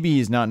 maybe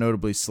he's not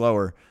notably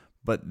slower,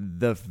 but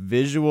the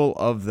visual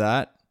of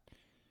that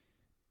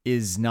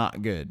is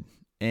not good.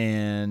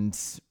 And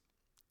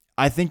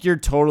I think you're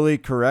totally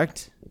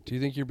correct. Do you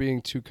think you're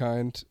being too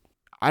kind?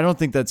 I don't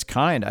think that's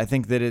kind. I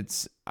think that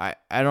it's,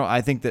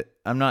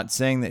 I'm not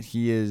saying that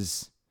he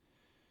is,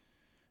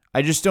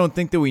 I just don't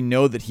think that we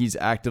know that he's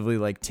actively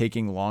like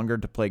taking longer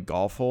to play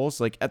golf holes.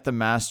 Like at the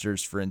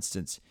Masters, for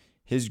instance,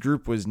 his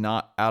group was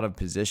not out of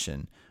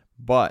position,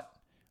 but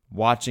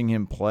watching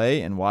him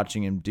play and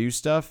watching him do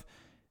stuff,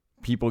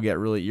 people get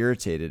really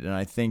irritated. And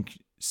I think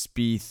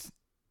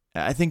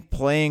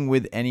playing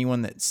with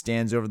anyone that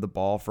stands over the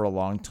ball for a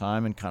long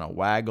time and kind of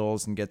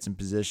waggles and gets in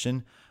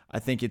position, I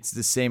think it's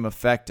the same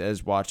effect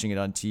as watching it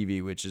on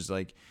TV, which is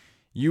like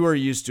you are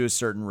used to a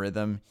certain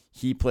rhythm.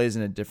 He plays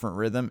in a different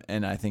rhythm,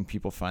 and I think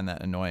people find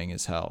that annoying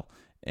as hell.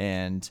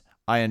 And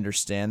I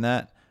understand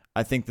that.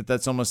 I think that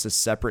that's almost a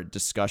separate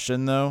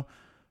discussion, though,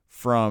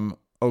 from,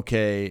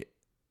 okay,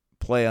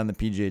 play on the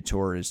PGA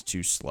Tour is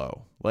too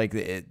slow. Like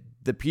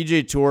the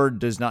PGA Tour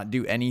does not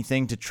do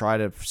anything to try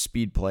to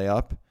speed play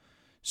up.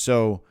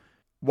 So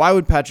why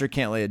would Patrick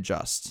Cantlay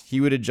adjust?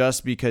 He would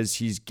adjust because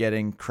he's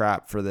getting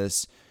crap for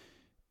this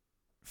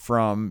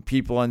from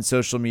people on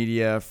social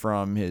media,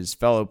 from his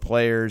fellow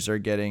players are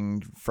getting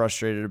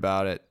frustrated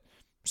about it,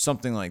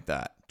 something like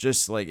that.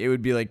 Just like it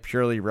would be like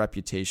purely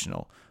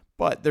reputational.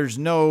 But there's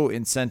no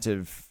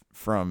incentive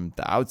from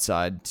the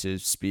outside to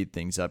speed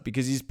things up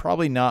because he's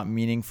probably not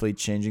meaningfully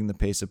changing the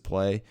pace of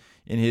play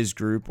in his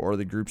group or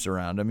the groups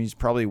around him. He's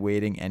probably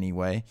waiting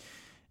anyway.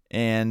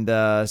 And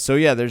so,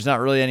 yeah, there's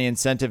not really any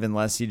incentive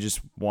unless he just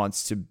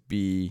wants to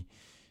be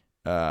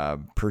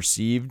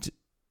perceived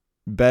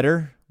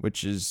better,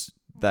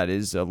 that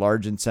is a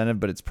large incentive,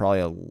 but it's probably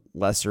a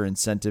lesser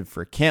incentive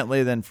for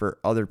Cantlay than for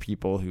other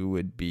people who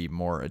would be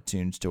more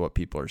attuned to what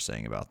people are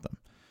saying about them.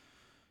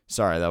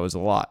 Sorry, that was a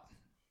lot.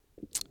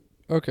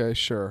 Okay,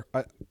 sure.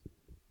 I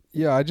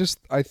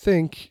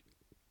think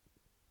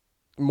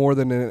more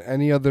than in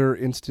any other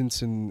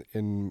instance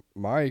in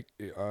my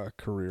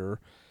career,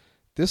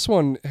 this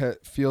one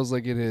feels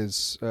like it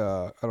is,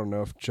 I don't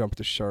know if jump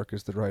the shark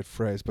is the right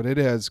phrase, but it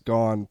has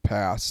gone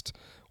past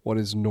what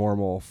is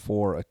normal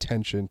for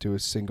attention to a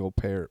single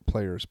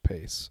player's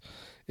pace.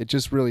 It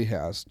just really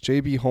has.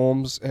 J.B.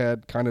 Holmes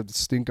had kind of the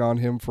stink on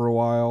him for a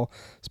while,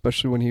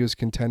 especially when he was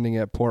contending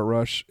at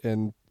Portrush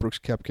and Brooks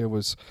Koepka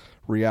was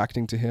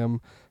reacting to him.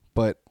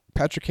 But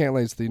Patrick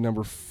Cantlay is the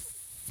number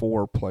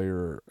 4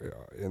 player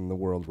in the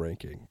world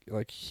ranking.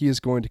 Like, he is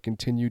going to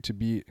continue to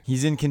be.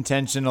 He's in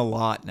contention a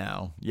lot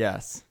now.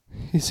 Yes.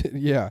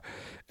 Yeah.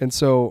 And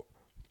so,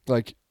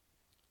 like,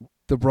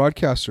 the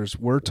broadcasters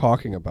were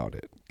talking about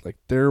it. Like,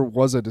 there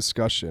was a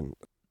discussion.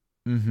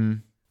 Mm-hmm.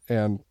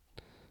 And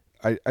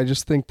I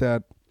just think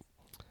that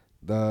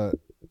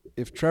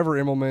if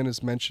Trevor Immelman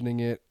is mentioning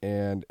it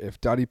and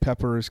if Dottie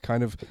Pepper is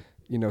kind of,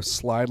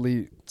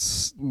 slyly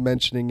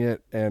mentioning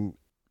it, and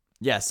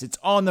yes, it's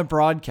on the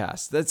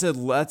broadcast. It's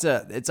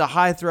a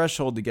high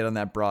threshold to get on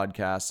that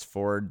broadcast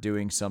for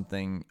doing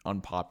something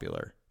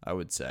unpopular, I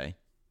would say.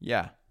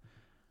 Yeah.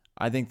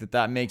 I think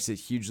that makes it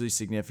hugely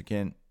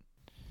significant.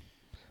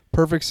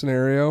 Perfect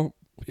scenario.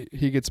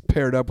 He gets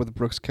paired up with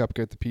Brooks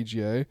Koepka at the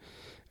PGA,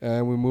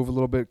 and we move a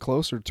little bit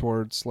closer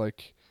towards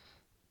like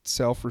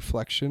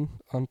self-reflection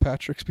on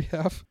Patrick's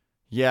behalf.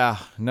 Yeah,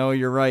 no,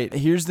 you're right.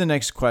 Here's the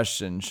next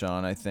question,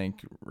 Sean, I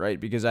think, right?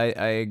 Because I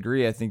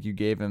agree. I think you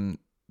gave him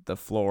the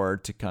floor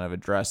to kind of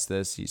address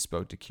this. He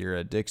spoke to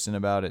Kira Dixon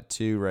about it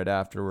too right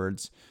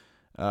afterwards,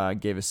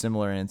 gave a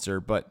similar answer.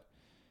 But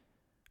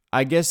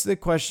I guess the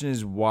question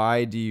is,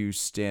 why do you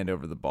stand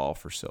over the ball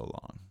for so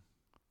long?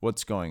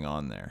 What's going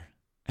on there?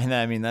 And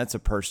I mean, that's a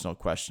personal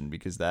question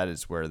because that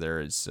is where there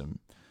is some,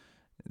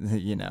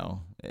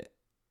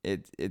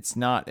 it's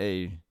not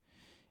a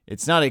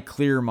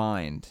clear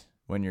mind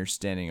when you're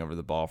standing over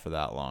the ball for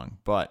that long.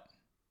 But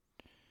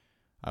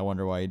I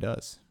wonder why he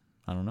does.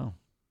 I don't know.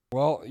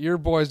 Well, you're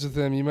boys with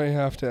him. You may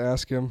have to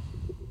ask him.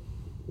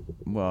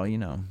 Well,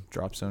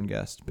 drop zone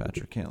guest,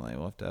 Patrick Cantlay.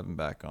 We'll have to have him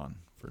back on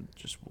for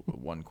just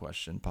one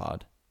question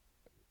pod.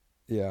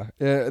 Yeah.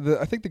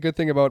 I think the good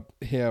thing about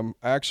him,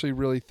 I actually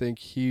really think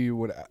he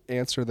would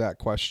answer that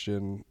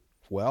question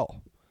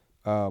well.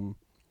 What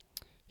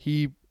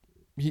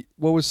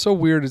was so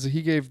weird is that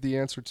he gave the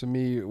answer to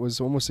me. It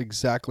was almost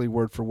exactly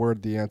word for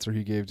word the answer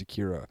he gave to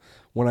Kira.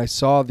 When I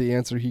saw the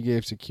answer he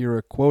gave to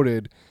Kira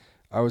quoted,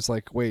 I was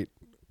like, wait,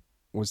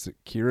 was it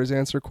Kira's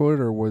answer quoted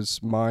or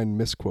was mine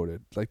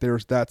misquoted? Like, they were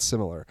that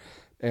similar.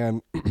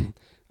 And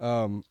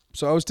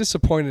so I was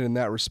disappointed in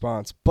that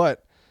response.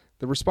 But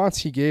the response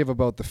he gave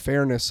about the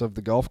fairness of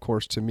the golf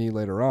course to me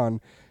later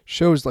on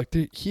shows like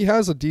he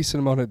has a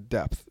decent amount of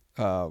depth.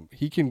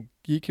 He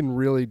can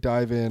really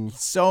dive in.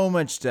 So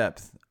much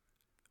depth.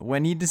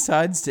 When he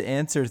decides to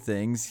answer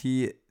things,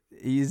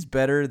 he's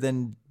better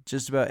than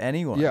just about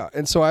anyone. Yeah,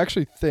 and so I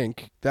actually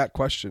think that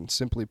question,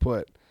 simply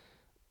put,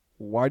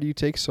 why do you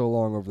take so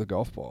long over the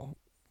golf ball?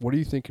 What are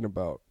you thinking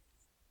about?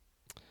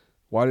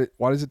 Why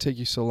does it take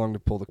you so long to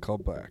pull the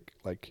club back?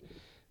 Like,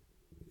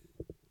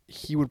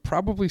 he would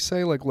probably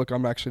say, like, look,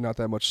 I'm actually not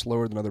that much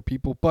slower than other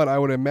people, but I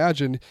would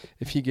imagine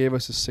if he gave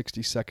us a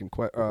 60-second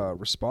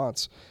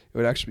response, it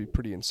would actually be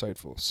pretty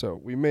insightful. So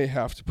we may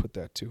have to put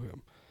that to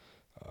him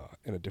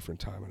in a different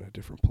time, in a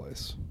different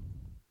place.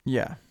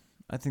 Yeah,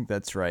 I think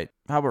that's right.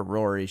 How about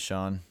Rory,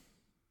 Sean?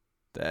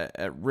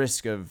 At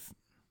risk of...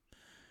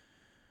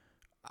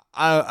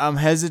 I'm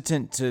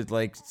hesitant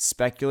to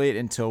speculate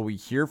until we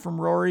hear from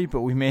Rory,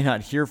 but we may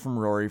not hear from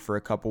Rory for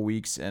a couple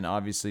weeks, and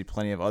obviously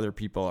plenty of other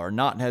people are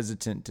not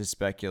hesitant to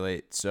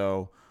speculate.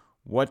 So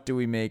what do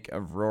we make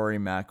of Rory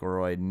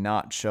McIlroy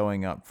not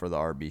showing up for the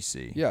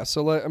RBC? Yeah,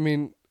 so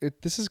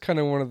this is kind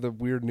of one of the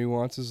weird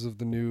nuances of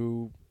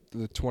the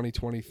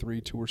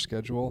 2023 tour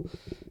schedule,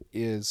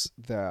 is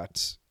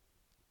that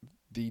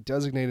the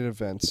designated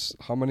events,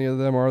 how many of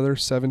them are there?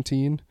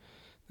 17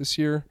 this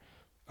year.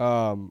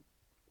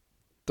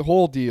 The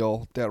whole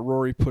deal that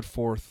Rory put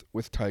forth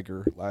with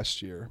Tiger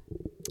last year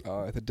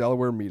at the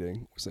Delaware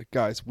meeting was like,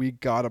 guys, we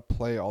got to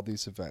play all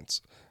these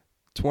events.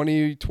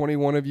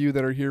 21 of you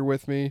that are here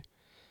with me,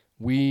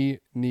 we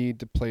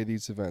need to play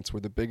these events. We're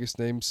the biggest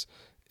names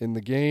in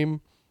the game.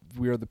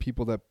 We are the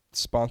people that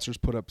sponsors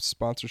put up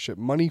sponsorship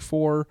money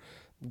for.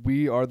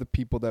 We are the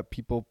people that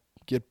people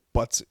get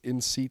butts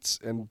in seats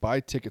and buy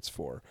tickets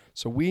for.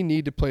 So we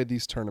need to play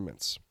these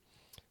tournaments.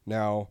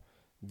 Now,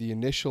 the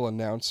initial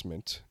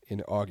announcement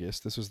in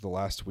August, this was the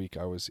last week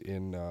I was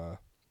in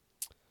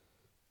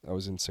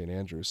St.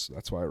 Andrews.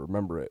 That's why I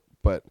remember it.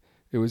 But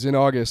it was in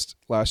August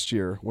last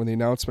year when the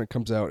announcement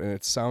comes out, and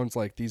it sounds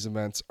like these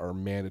events are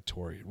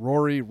mandatory.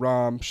 Rory,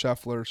 Rahm,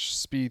 Scheffler,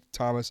 Spieth,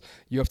 Thomas,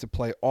 you have to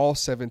play all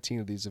 17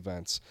 of these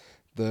events.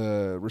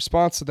 The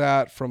response to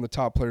that from the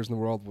top players in the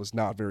world was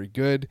not very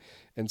good,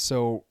 and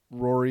so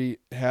Rory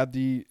had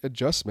the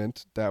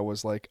adjustment that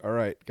was like, all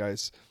right,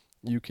 guys,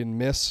 you can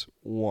miss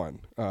one.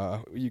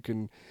 You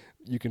can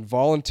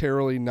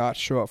voluntarily not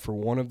show up for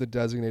one of the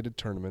designated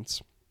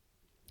tournaments,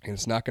 and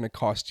it's not going to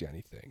cost you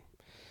anything,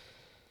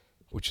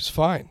 which is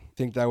fine. I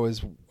think that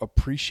was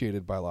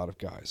appreciated by a lot of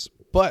guys.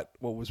 But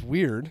what was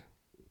weird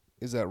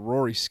is that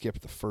Rory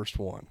skipped the first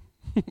one.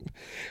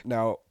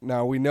 Now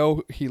we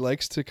know he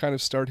likes to kind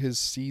of start his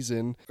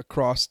season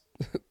across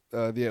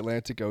the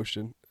Atlantic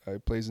Ocean. He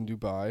plays in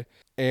Dubai,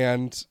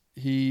 and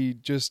he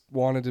just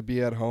wanted to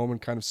be at home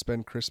and kind of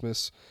spend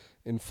Christmas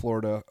in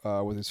Florida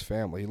with his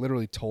family. He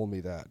literally told me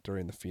that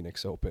during the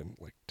Phoenix Open,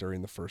 like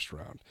during the first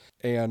round.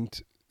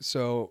 And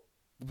so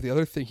the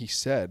other thing he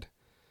said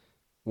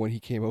when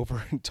he came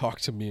over and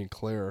talked to me and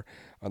Claire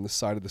on the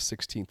side of the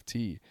 16th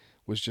tee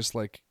was just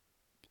like,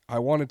 I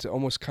wanted to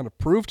almost kind of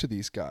prove to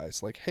these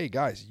guys, like, hey,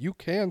 guys, you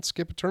can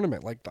skip a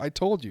tournament. Like I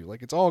told you,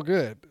 like it's all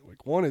good.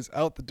 Like one is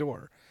out the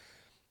door.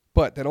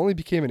 But that only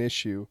became an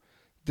issue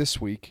this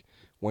week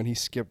when he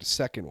skipped a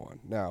second one.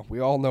 Now, we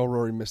all know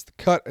Rory missed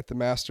the cut at the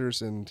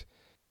Masters, and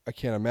I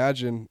can't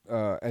imagine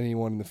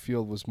anyone in the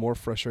field was more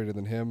frustrated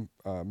than him,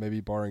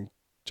 maybe barring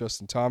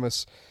Justin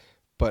Thomas.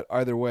 But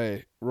either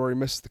way, Rory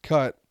missed the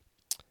cut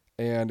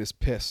and is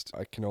pissed,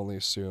 I can only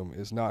assume,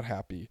 is not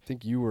happy. I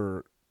think you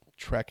were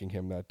tracking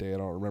him that day. I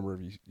don't remember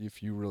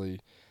if you really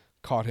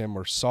caught him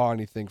or saw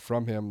anything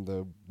from him.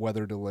 The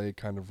weather delay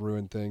kind of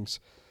ruined things.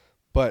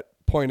 But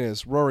point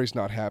is, Rory's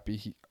not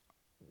happy.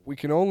 We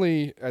can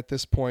only, at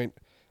this point,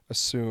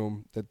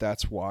 assume that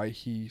that's why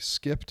he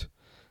skipped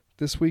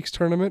this week's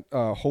tournament.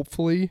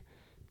 Hopefully,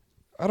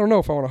 I don't know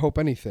if I want to hope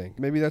anything.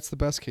 Maybe that's the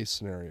best case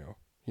scenario.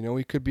 You know,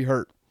 he could be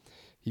hurt.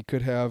 He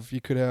could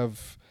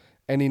have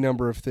any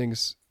number of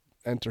things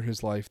enter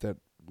his life that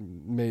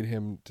made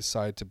him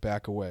decide to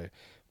back away.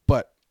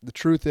 But the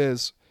truth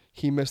is,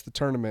 he missed the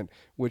tournament,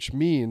 which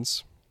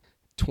means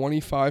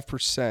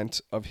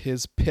 25% of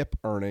his PIP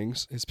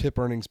earnings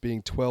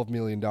being $12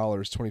 million,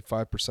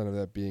 25% of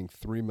that being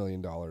 $3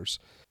 million,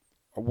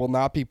 will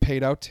not be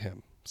paid out to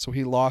him. So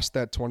he lost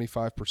that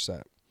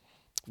 25%,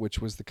 which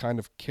was the kind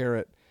of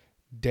carrot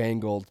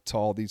dangled to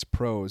all these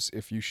pros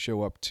if you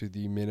show up to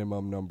the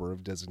minimum number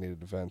of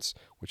designated events,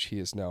 which he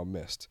has now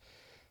missed.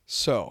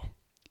 So,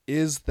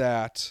 is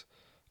that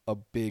a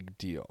big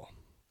deal?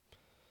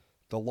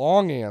 The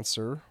long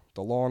answer,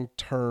 the long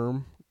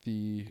term,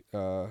 the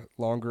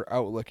longer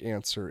outlook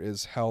answer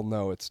is hell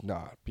no, it's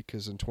not.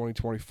 Because in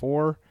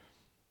 2024,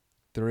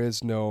 there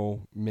is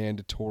no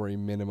mandatory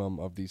minimum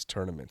of these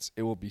tournaments.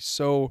 It will be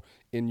so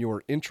in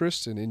your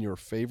interest and in your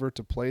favor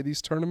to play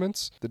these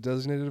tournaments, the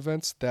designated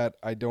events, that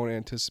I don't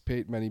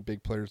anticipate many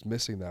big players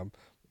missing them.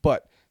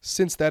 But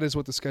since that is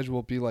what the schedule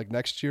will be like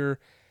next year,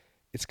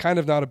 it's kind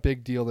of not a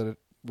big deal that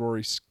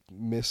Rory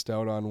missed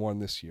out on one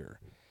this year.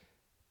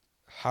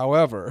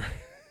 However,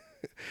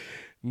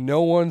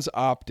 no one's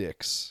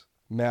optics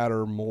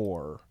matter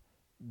more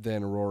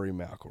than Rory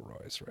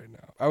McIlroy's right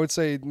now. I would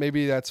say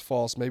maybe that's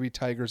false. Maybe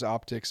Tiger's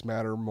optics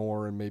matter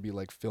more, and maybe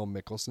like Phil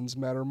Mickelson's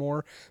matter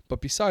more.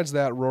 But besides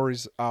that,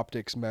 Rory's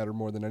optics matter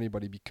more than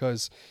anybody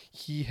because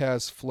he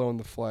has flown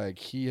the flag.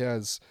 He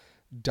has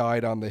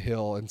died on the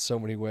hill in so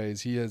many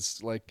ways. He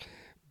has like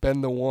been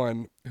the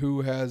one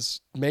who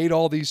has made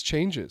all these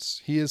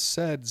changes. He has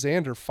said,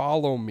 Xander,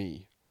 follow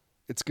me.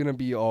 It's going to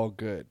be all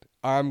good.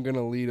 I'm going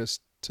to lead us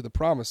to the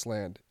promised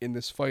land in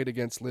this fight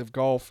against Live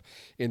Golf,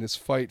 in this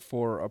fight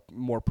for a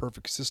more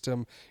perfect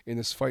system, in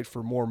this fight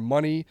for more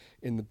money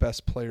in the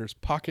best players'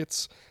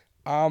 pockets.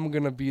 I'm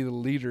going to be the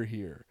leader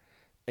here.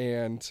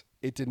 And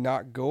it did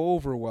not go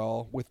over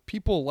well with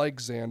people like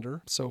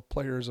Xander, so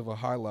players of a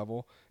high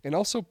level, and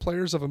also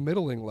players of a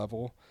middling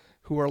level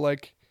who are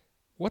like,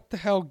 what the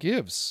hell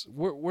gives?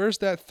 Where's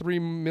that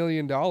 $3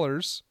 million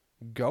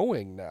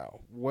going now?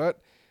 What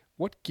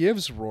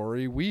gives,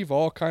 Rory? We've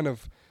all kind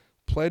of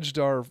pledged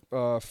our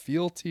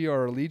fealty,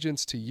 our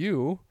allegiance to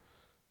you.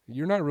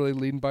 You're not really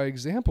leading by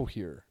example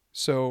here.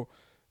 So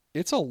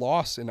it's a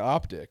loss in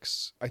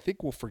optics. I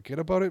think we'll forget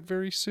about it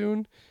very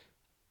soon,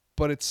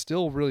 but it's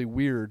still really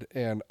weird,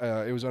 and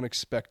it was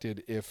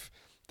unexpected if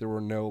there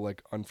were no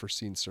like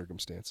unforeseen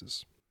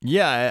circumstances.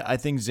 Yeah, I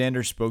think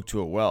Xander spoke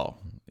to it well.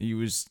 He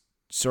was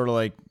sort of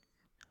like,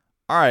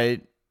 all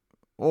right,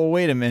 well,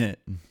 wait a minute.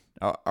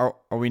 Are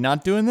we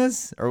not doing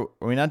this? Are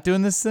we not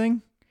doing this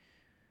thing?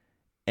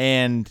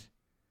 And,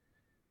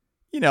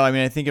 you know, I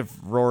mean, I think if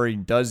Rory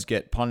does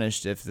get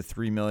punished, if the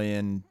 $3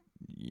 million,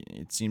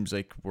 it seems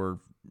like we're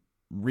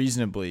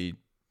reasonably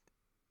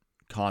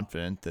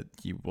confident that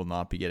he will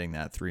not be getting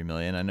that $3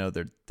 million. I know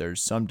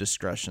there's some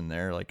discretion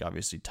there. Like,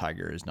 obviously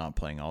Tiger is not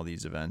playing all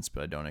these events,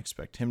 but I don't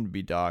expect him to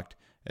be docked,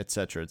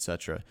 etc.,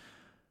 etc.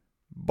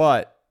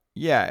 But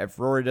yeah, if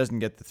Rory doesn't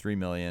get the $3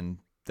 million,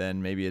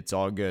 then maybe it's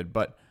all good.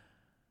 But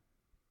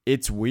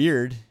it's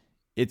weird.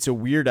 It's a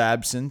weird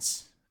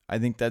absence. I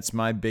think that's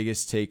my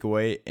biggest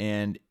takeaway.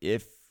 And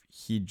if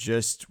he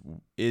just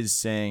is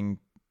saying,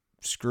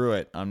 screw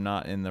it, I'm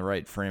not in the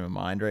right frame of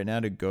mind right now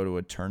to go to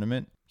a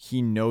tournament,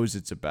 he knows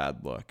it's a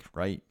bad look,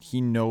 right?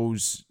 He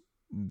knows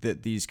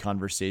that these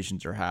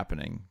conversations are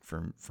happening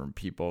from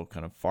people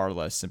kind of far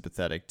less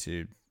sympathetic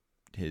to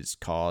his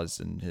cause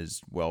and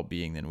his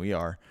well-being than we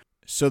are.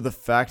 So the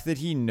fact that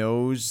he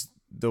knows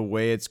the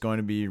way it's going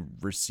to be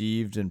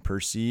received and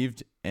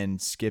perceived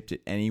and skipped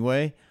it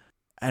anyway,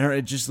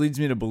 it just leads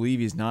me to believe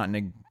he's not in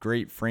a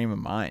great frame of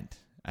mind.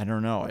 I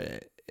don't know.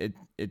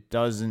 It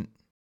doesn't.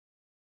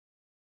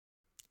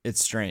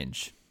 It's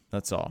strange.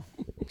 That's all.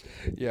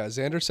 Yeah,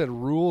 Xander said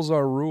rules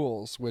are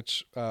rules,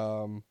 which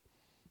I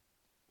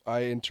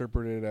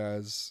interpreted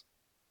as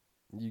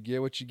you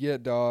get what you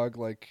get, dog.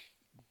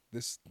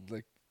 This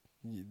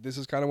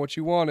is kind of what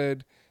you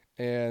wanted,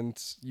 and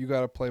you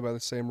got to play by the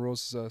same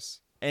rules as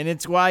us. And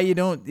it's why you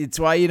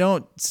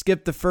don't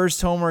skip the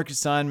first homework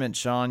assignment,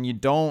 Sean. You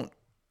don't.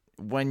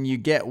 When you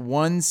get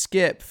one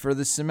skip for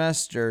the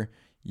semester,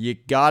 you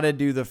got to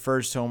do the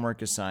first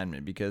homework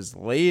assignment, because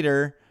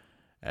later,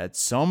 at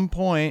some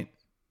point,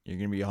 you're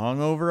going to be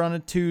hungover on a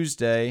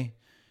Tuesday,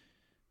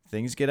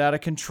 things get out of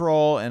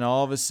control, and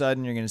all of a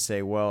sudden you're going to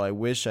say, well, I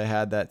wish I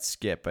had that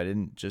skip. I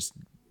didn't just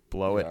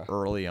blow it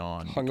early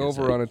on.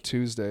 Hungover on a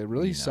Tuesday. It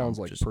really sounds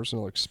like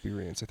personal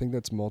experience. I think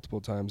that's multiple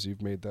times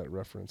you've made that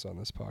reference on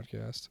this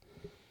podcast.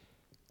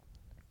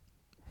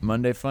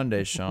 Monday Fun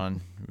Day,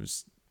 Sean. It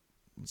was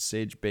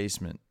Sage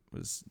Basement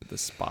was the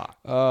spot.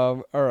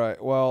 All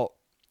right. Well,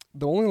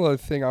 the only other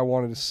thing I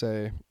wanted to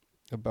say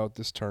about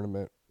this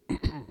tournament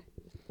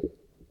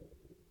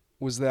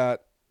was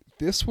that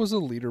this was a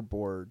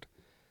leaderboard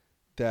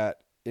that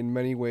in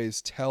many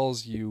ways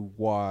tells you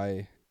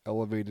why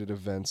elevated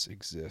events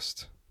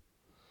exist.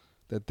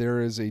 That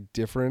there is a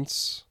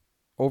difference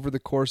over the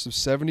course of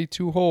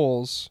 72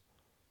 holes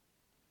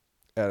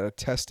at a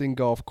testing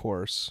golf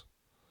course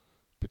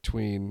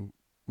between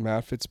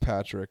Matt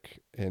Fitzpatrick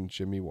and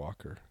Jimmy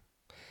Walker.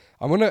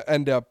 I'm going to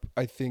end up,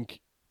 I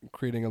think,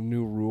 creating a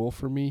new rule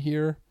for me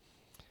here,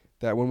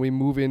 that when we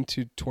move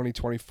into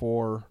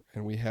 2024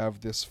 and we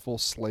have this full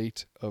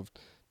slate of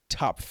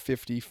top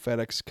 50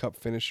 FedEx Cup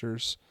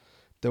finishers,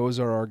 those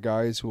are our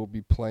guys who will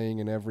be playing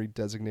in every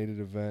designated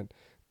event.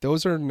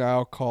 Those are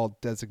now called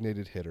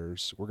designated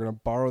hitters. We're going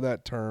to borrow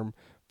that term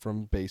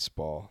from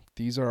baseball.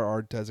 These are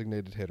our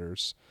designated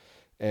hitters.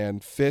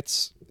 And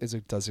Fitz is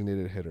a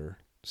designated hitter.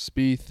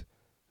 Spieth,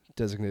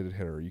 designated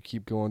hitter. You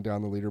keep going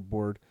down the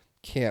leaderboard.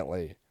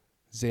 Cantlay,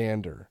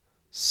 Xander,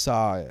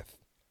 Spieth,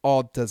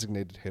 all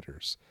designated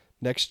hitters.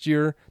 Next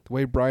year, the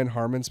way Brian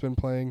Harmon's been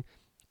playing,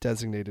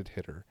 designated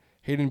hitter.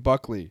 Hayden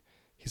Buckley,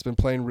 he's been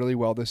playing really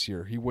well this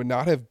year. He would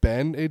not have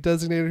been a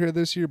designated hitter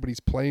this year, but he's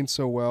playing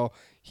so well,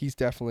 he's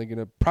definitely going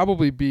to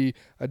probably be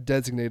a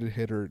designated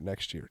hitter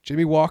next year.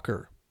 Jimmy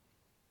Walker,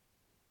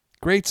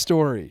 great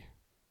story.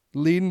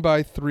 Leading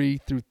by 3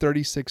 through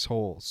 36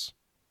 holes.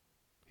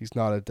 He's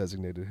not a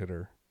designated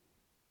hitter.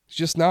 He's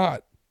just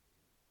not.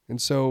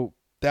 And so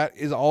that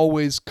is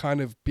always kind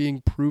of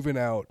being proven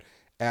out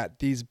at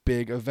these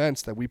big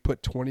events that we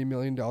put $20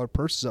 million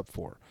purses up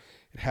for.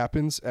 It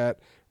happens at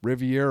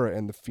Riviera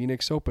and the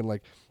Phoenix Open.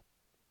 Like,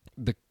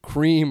 the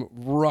cream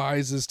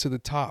rises to the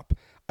top.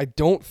 I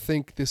don't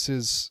think this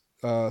is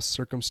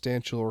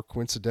circumstantial or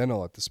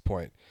coincidental at this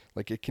point.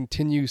 Like, it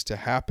continues to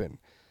happen.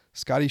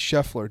 Scotty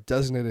Scheffler,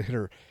 designated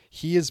hitter.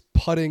 He is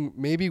putting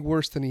maybe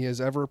worse than he has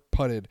ever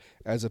putted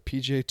as a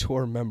PGA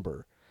Tour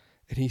member.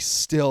 And he's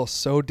still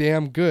so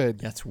damn good.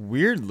 That's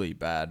weirdly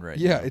bad right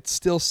now. Yeah, it's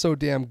still so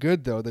damn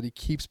good, though, that he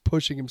keeps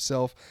pushing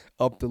himself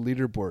up the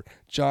leaderboard.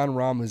 John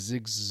Rahm is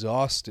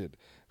exhausted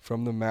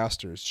from the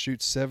Masters.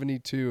 Shoots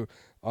 72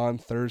 on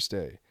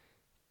Thursday.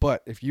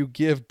 But if you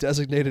give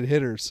designated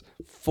hitters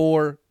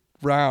 4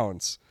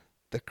 rounds,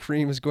 the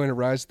cream is going to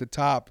rise to the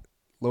top.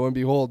 Lo and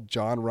behold,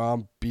 John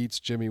Rahm beats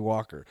Jimmy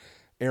Walker.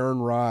 Aaron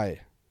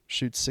Rye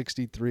shoots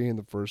 63 in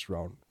the first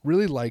round.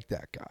 Really like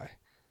that guy.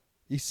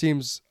 He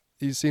seems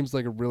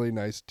like a really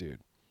nice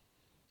dude.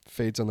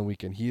 Fades on the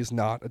weekend. He is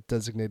not a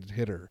designated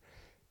hitter.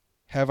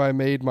 Have I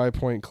made my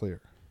point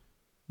clear?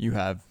 You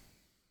have.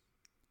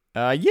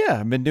 Yeah,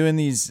 I've been doing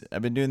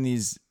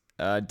these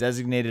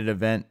designated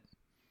event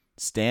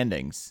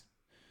standings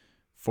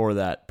for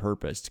that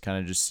purpose, to kind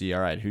of just see,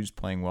 all right, who's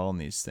playing well in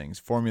these things,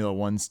 Formula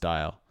One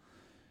style.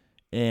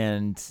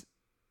 And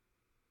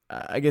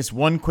I guess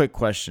one quick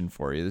question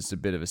for you. This is a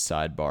bit of a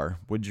sidebar.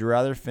 Would you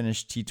rather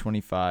finish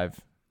T25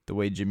 the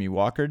way Jimmy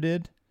Walker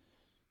did?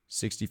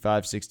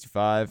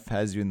 65-65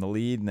 has you in the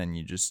lead, and then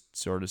you just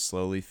sort of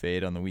slowly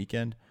fade on the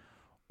weekend?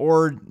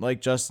 Or like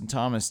Justin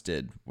Thomas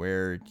did,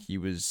 where he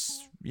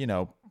was,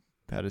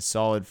 had a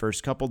solid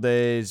first couple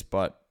days,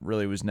 but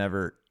really was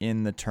never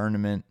in the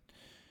tournament.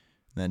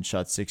 then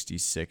shot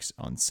 66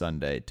 on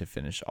Sunday to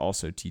finish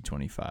also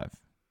T25.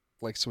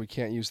 Like, so we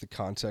can't use the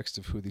context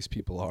of who these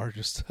people are,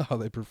 just how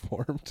they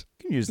performed.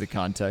 You can use the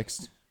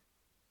context.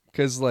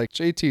 Because, like,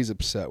 JT's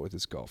upset with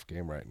his golf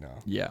game right now.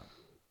 Yeah.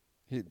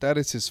 That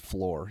is his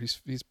floor.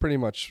 He's pretty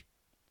much,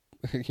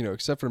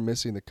 except for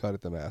missing the cut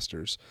at the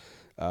Masters,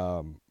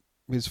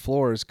 his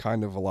floor is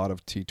kind of a lot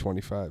of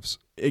T25s.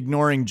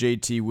 Ignoring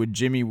JT, would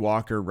Jimmy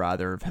Walker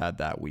rather have had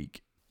that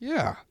week?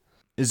 Yeah.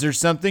 Is there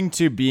something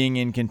to being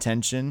in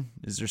contention?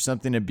 Is there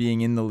something to being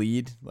in the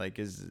lead? Like,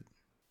 is it...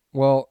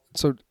 Well,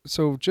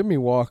 so Jimmy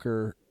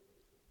Walker,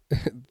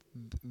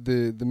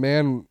 the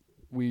man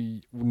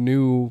we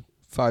knew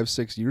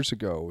 5-6 years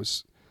ago,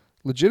 was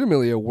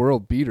legitimately a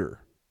world beater.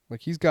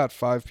 Like, he's got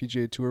 5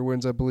 PGA Tour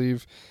wins, I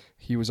believe.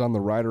 He was on the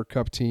Ryder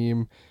Cup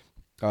team.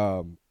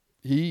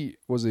 He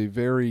was a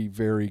very,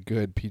 very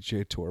good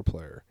PGA Tour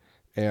player,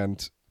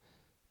 and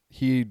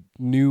he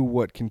knew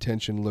what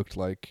contention looked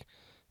like.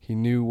 He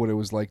knew what it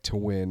was like to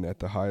win at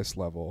the highest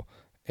level,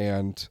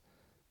 and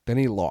then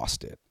he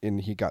lost it,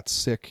 and he got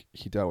sick.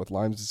 He dealt with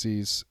Lyme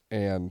disease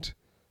and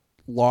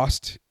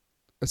lost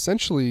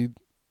essentially,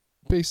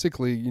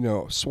 basically,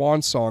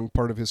 swan song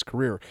part of his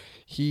career.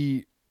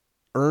 He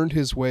earned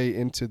his way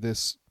into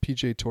this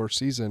PGA Tour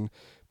season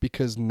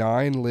because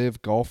 9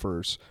 live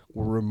golfers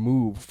were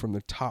removed from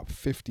the top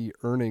 50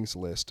 earnings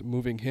list,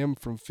 moving him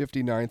from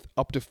 59th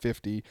up to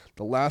 50.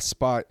 The last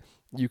spot,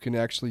 you can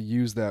actually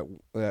use that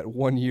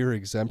 1 year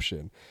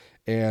exemption.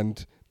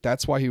 And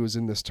that's why he was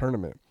in this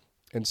tournament.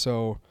 And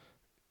so,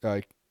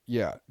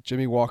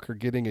 Jimmy Walker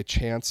getting a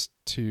chance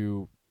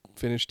to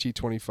finish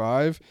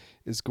T25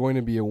 is going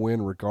to be a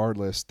win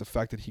regardless. The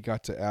fact that he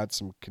got to add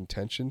some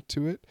contention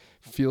to it,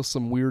 feel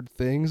some weird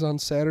things on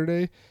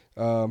Saturday,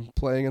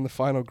 playing in the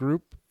final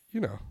group,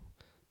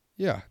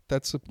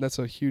 that's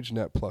a huge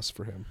net plus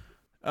for him.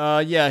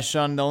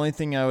 Sean, the only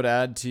thing I would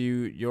add to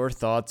your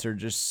thoughts are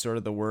just sort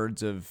of the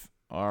words of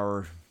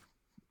our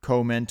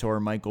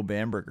co-mentor, Michael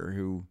Bamberger,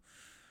 who,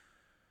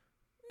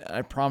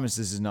 I promise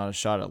this is not a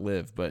shot at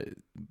Liv, but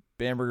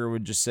Bamberger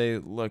would just say,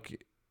 look,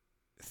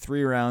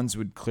 3 rounds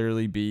would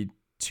clearly be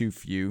too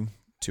few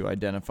to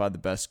identify the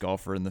best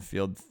golfer in the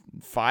field.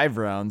 5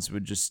 rounds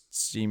would just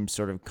seem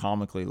sort of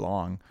comically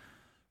long.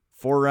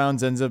 4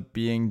 rounds ends up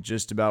being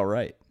just about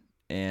right.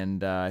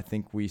 And I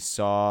think we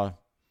saw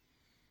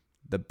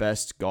the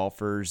best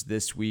golfers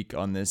this week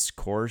on this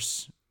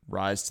course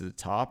rise to the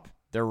top.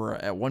 There were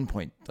at one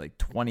point like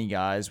 20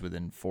 guys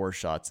within 4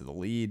 shots of the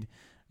lead.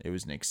 It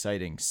was an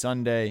exciting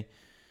Sunday.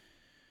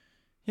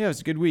 Yeah, it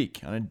was a good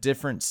week on a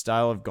different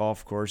style of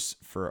golf course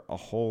for a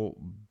whole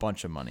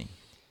bunch of money.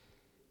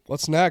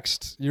 What's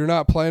next? You're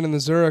not playing in the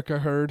Zurich, I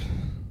heard.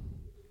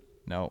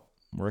 No,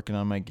 working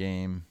on my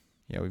game.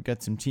 Yeah, we've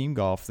got some team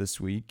golf this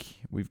week.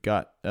 We've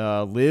got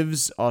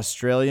Liv's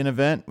Australian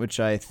event, which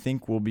I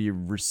think will be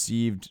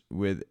received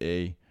with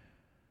a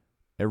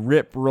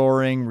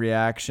rip-roaring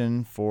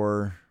reaction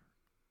for,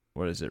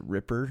 what is it,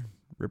 Ripper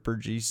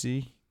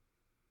GC?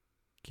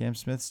 Cam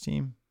Smith's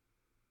team.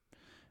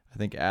 I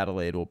think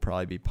Adelaide will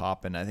probably be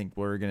popping. I think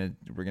we're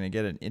gonna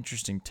get an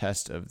interesting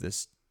test of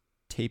this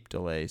tape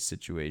delay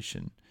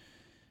situation.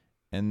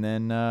 And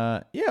then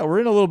we're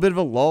in a little bit of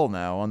a lull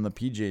now on the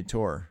PGA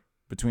Tour.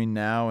 Between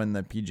now and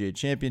the PGA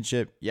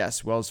Championship,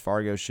 yes, Wells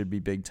Fargo should be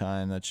big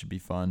time. That should be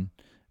fun.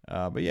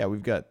 But yeah,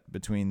 we've got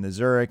between the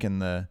Zurich and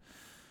the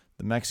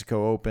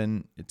Mexico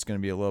Open, it's going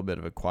to be a little bit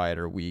of a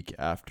quieter week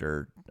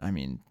after,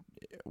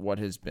 what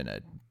has been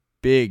a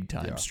big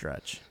time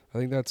stretch. I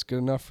think that's good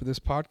enough for this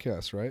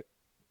podcast, right?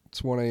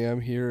 It's 1 a.m.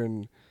 here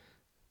in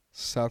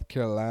South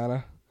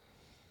Carolina.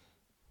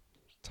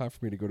 Time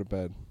for me to go to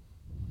bed.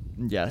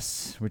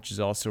 Yes, which is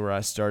also where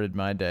I started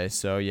my day.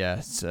 So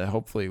yes,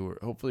 hopefully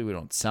we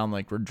don't sound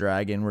like we're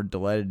dragging. We're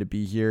delighted to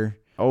be here.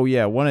 Oh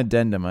yeah, one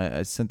addendum.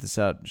 I sent this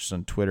out just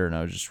on Twitter, and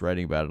I was just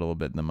writing about it a little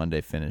bit in the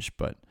Monday finish.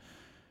 But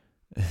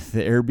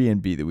the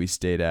Airbnb that we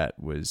stayed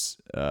at was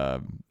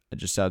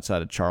just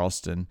outside of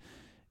Charleston,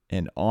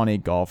 and on a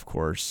golf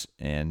course,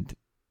 and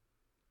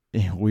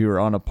we were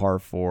on a par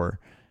 4,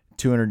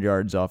 200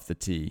 yards off the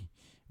tee.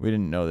 We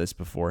didn't know this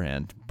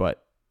beforehand,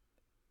 but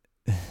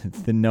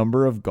the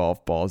number of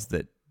golf balls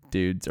that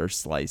dudes are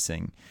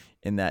slicing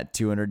in that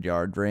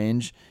 200-yard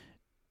range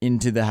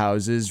into the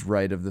houses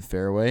right of the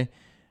fairway,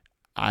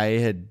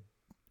 I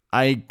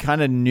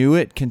kind of knew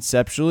it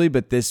conceptually,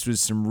 but this was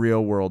some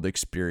real-world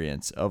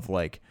experience of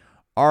like,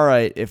 all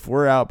right, if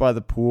we're out by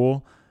the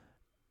pool,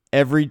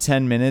 every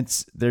 10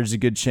 minutes, there's a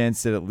good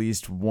chance that at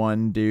least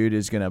one dude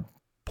is going to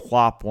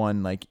plop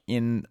one like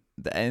in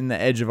the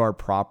edge of our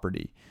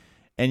property.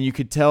 And you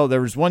could tell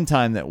there was one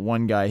time that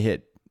one guy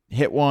hit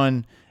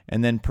one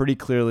and then pretty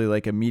clearly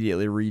like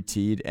immediately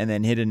re-teed and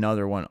then hit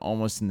another one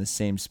almost in the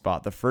same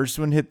spot. The first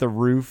one hit the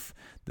roof.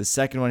 The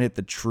second one hit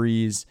the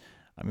trees.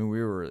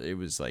 It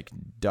was like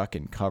duck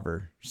and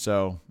cover.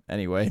 So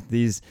anyway,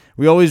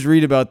 we always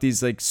read about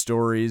these like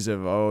stories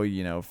of,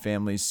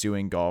 families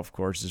suing golf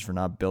courses for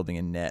not building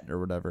a net or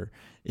whatever.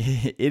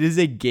 It is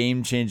a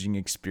game-changing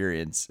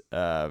experience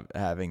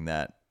having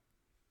that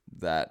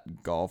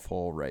that golf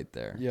hole right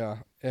there. Yeah.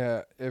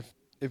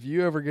 If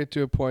you ever get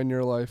to a point in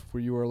your life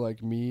where you are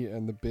like me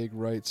and the big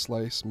right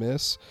slice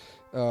miss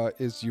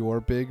is your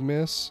big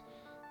miss,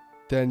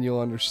 then you'll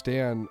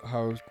understand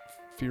how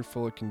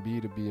fearful it can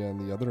be to be on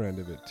the other end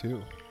of it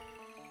too.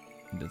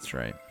 That's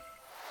right.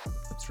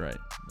 That's right.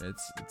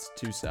 It's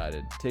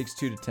two-sided. Takes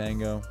two to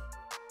tango.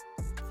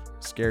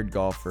 Scared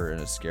golfer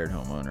and a scared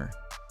homeowner.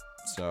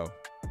 So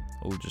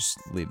we'll just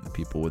leave the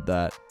people with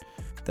that.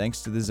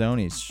 Thanks to the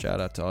Zonies. Shout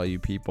out to all you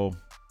people.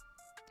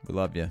 We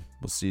love you.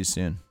 We'll see you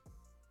soon.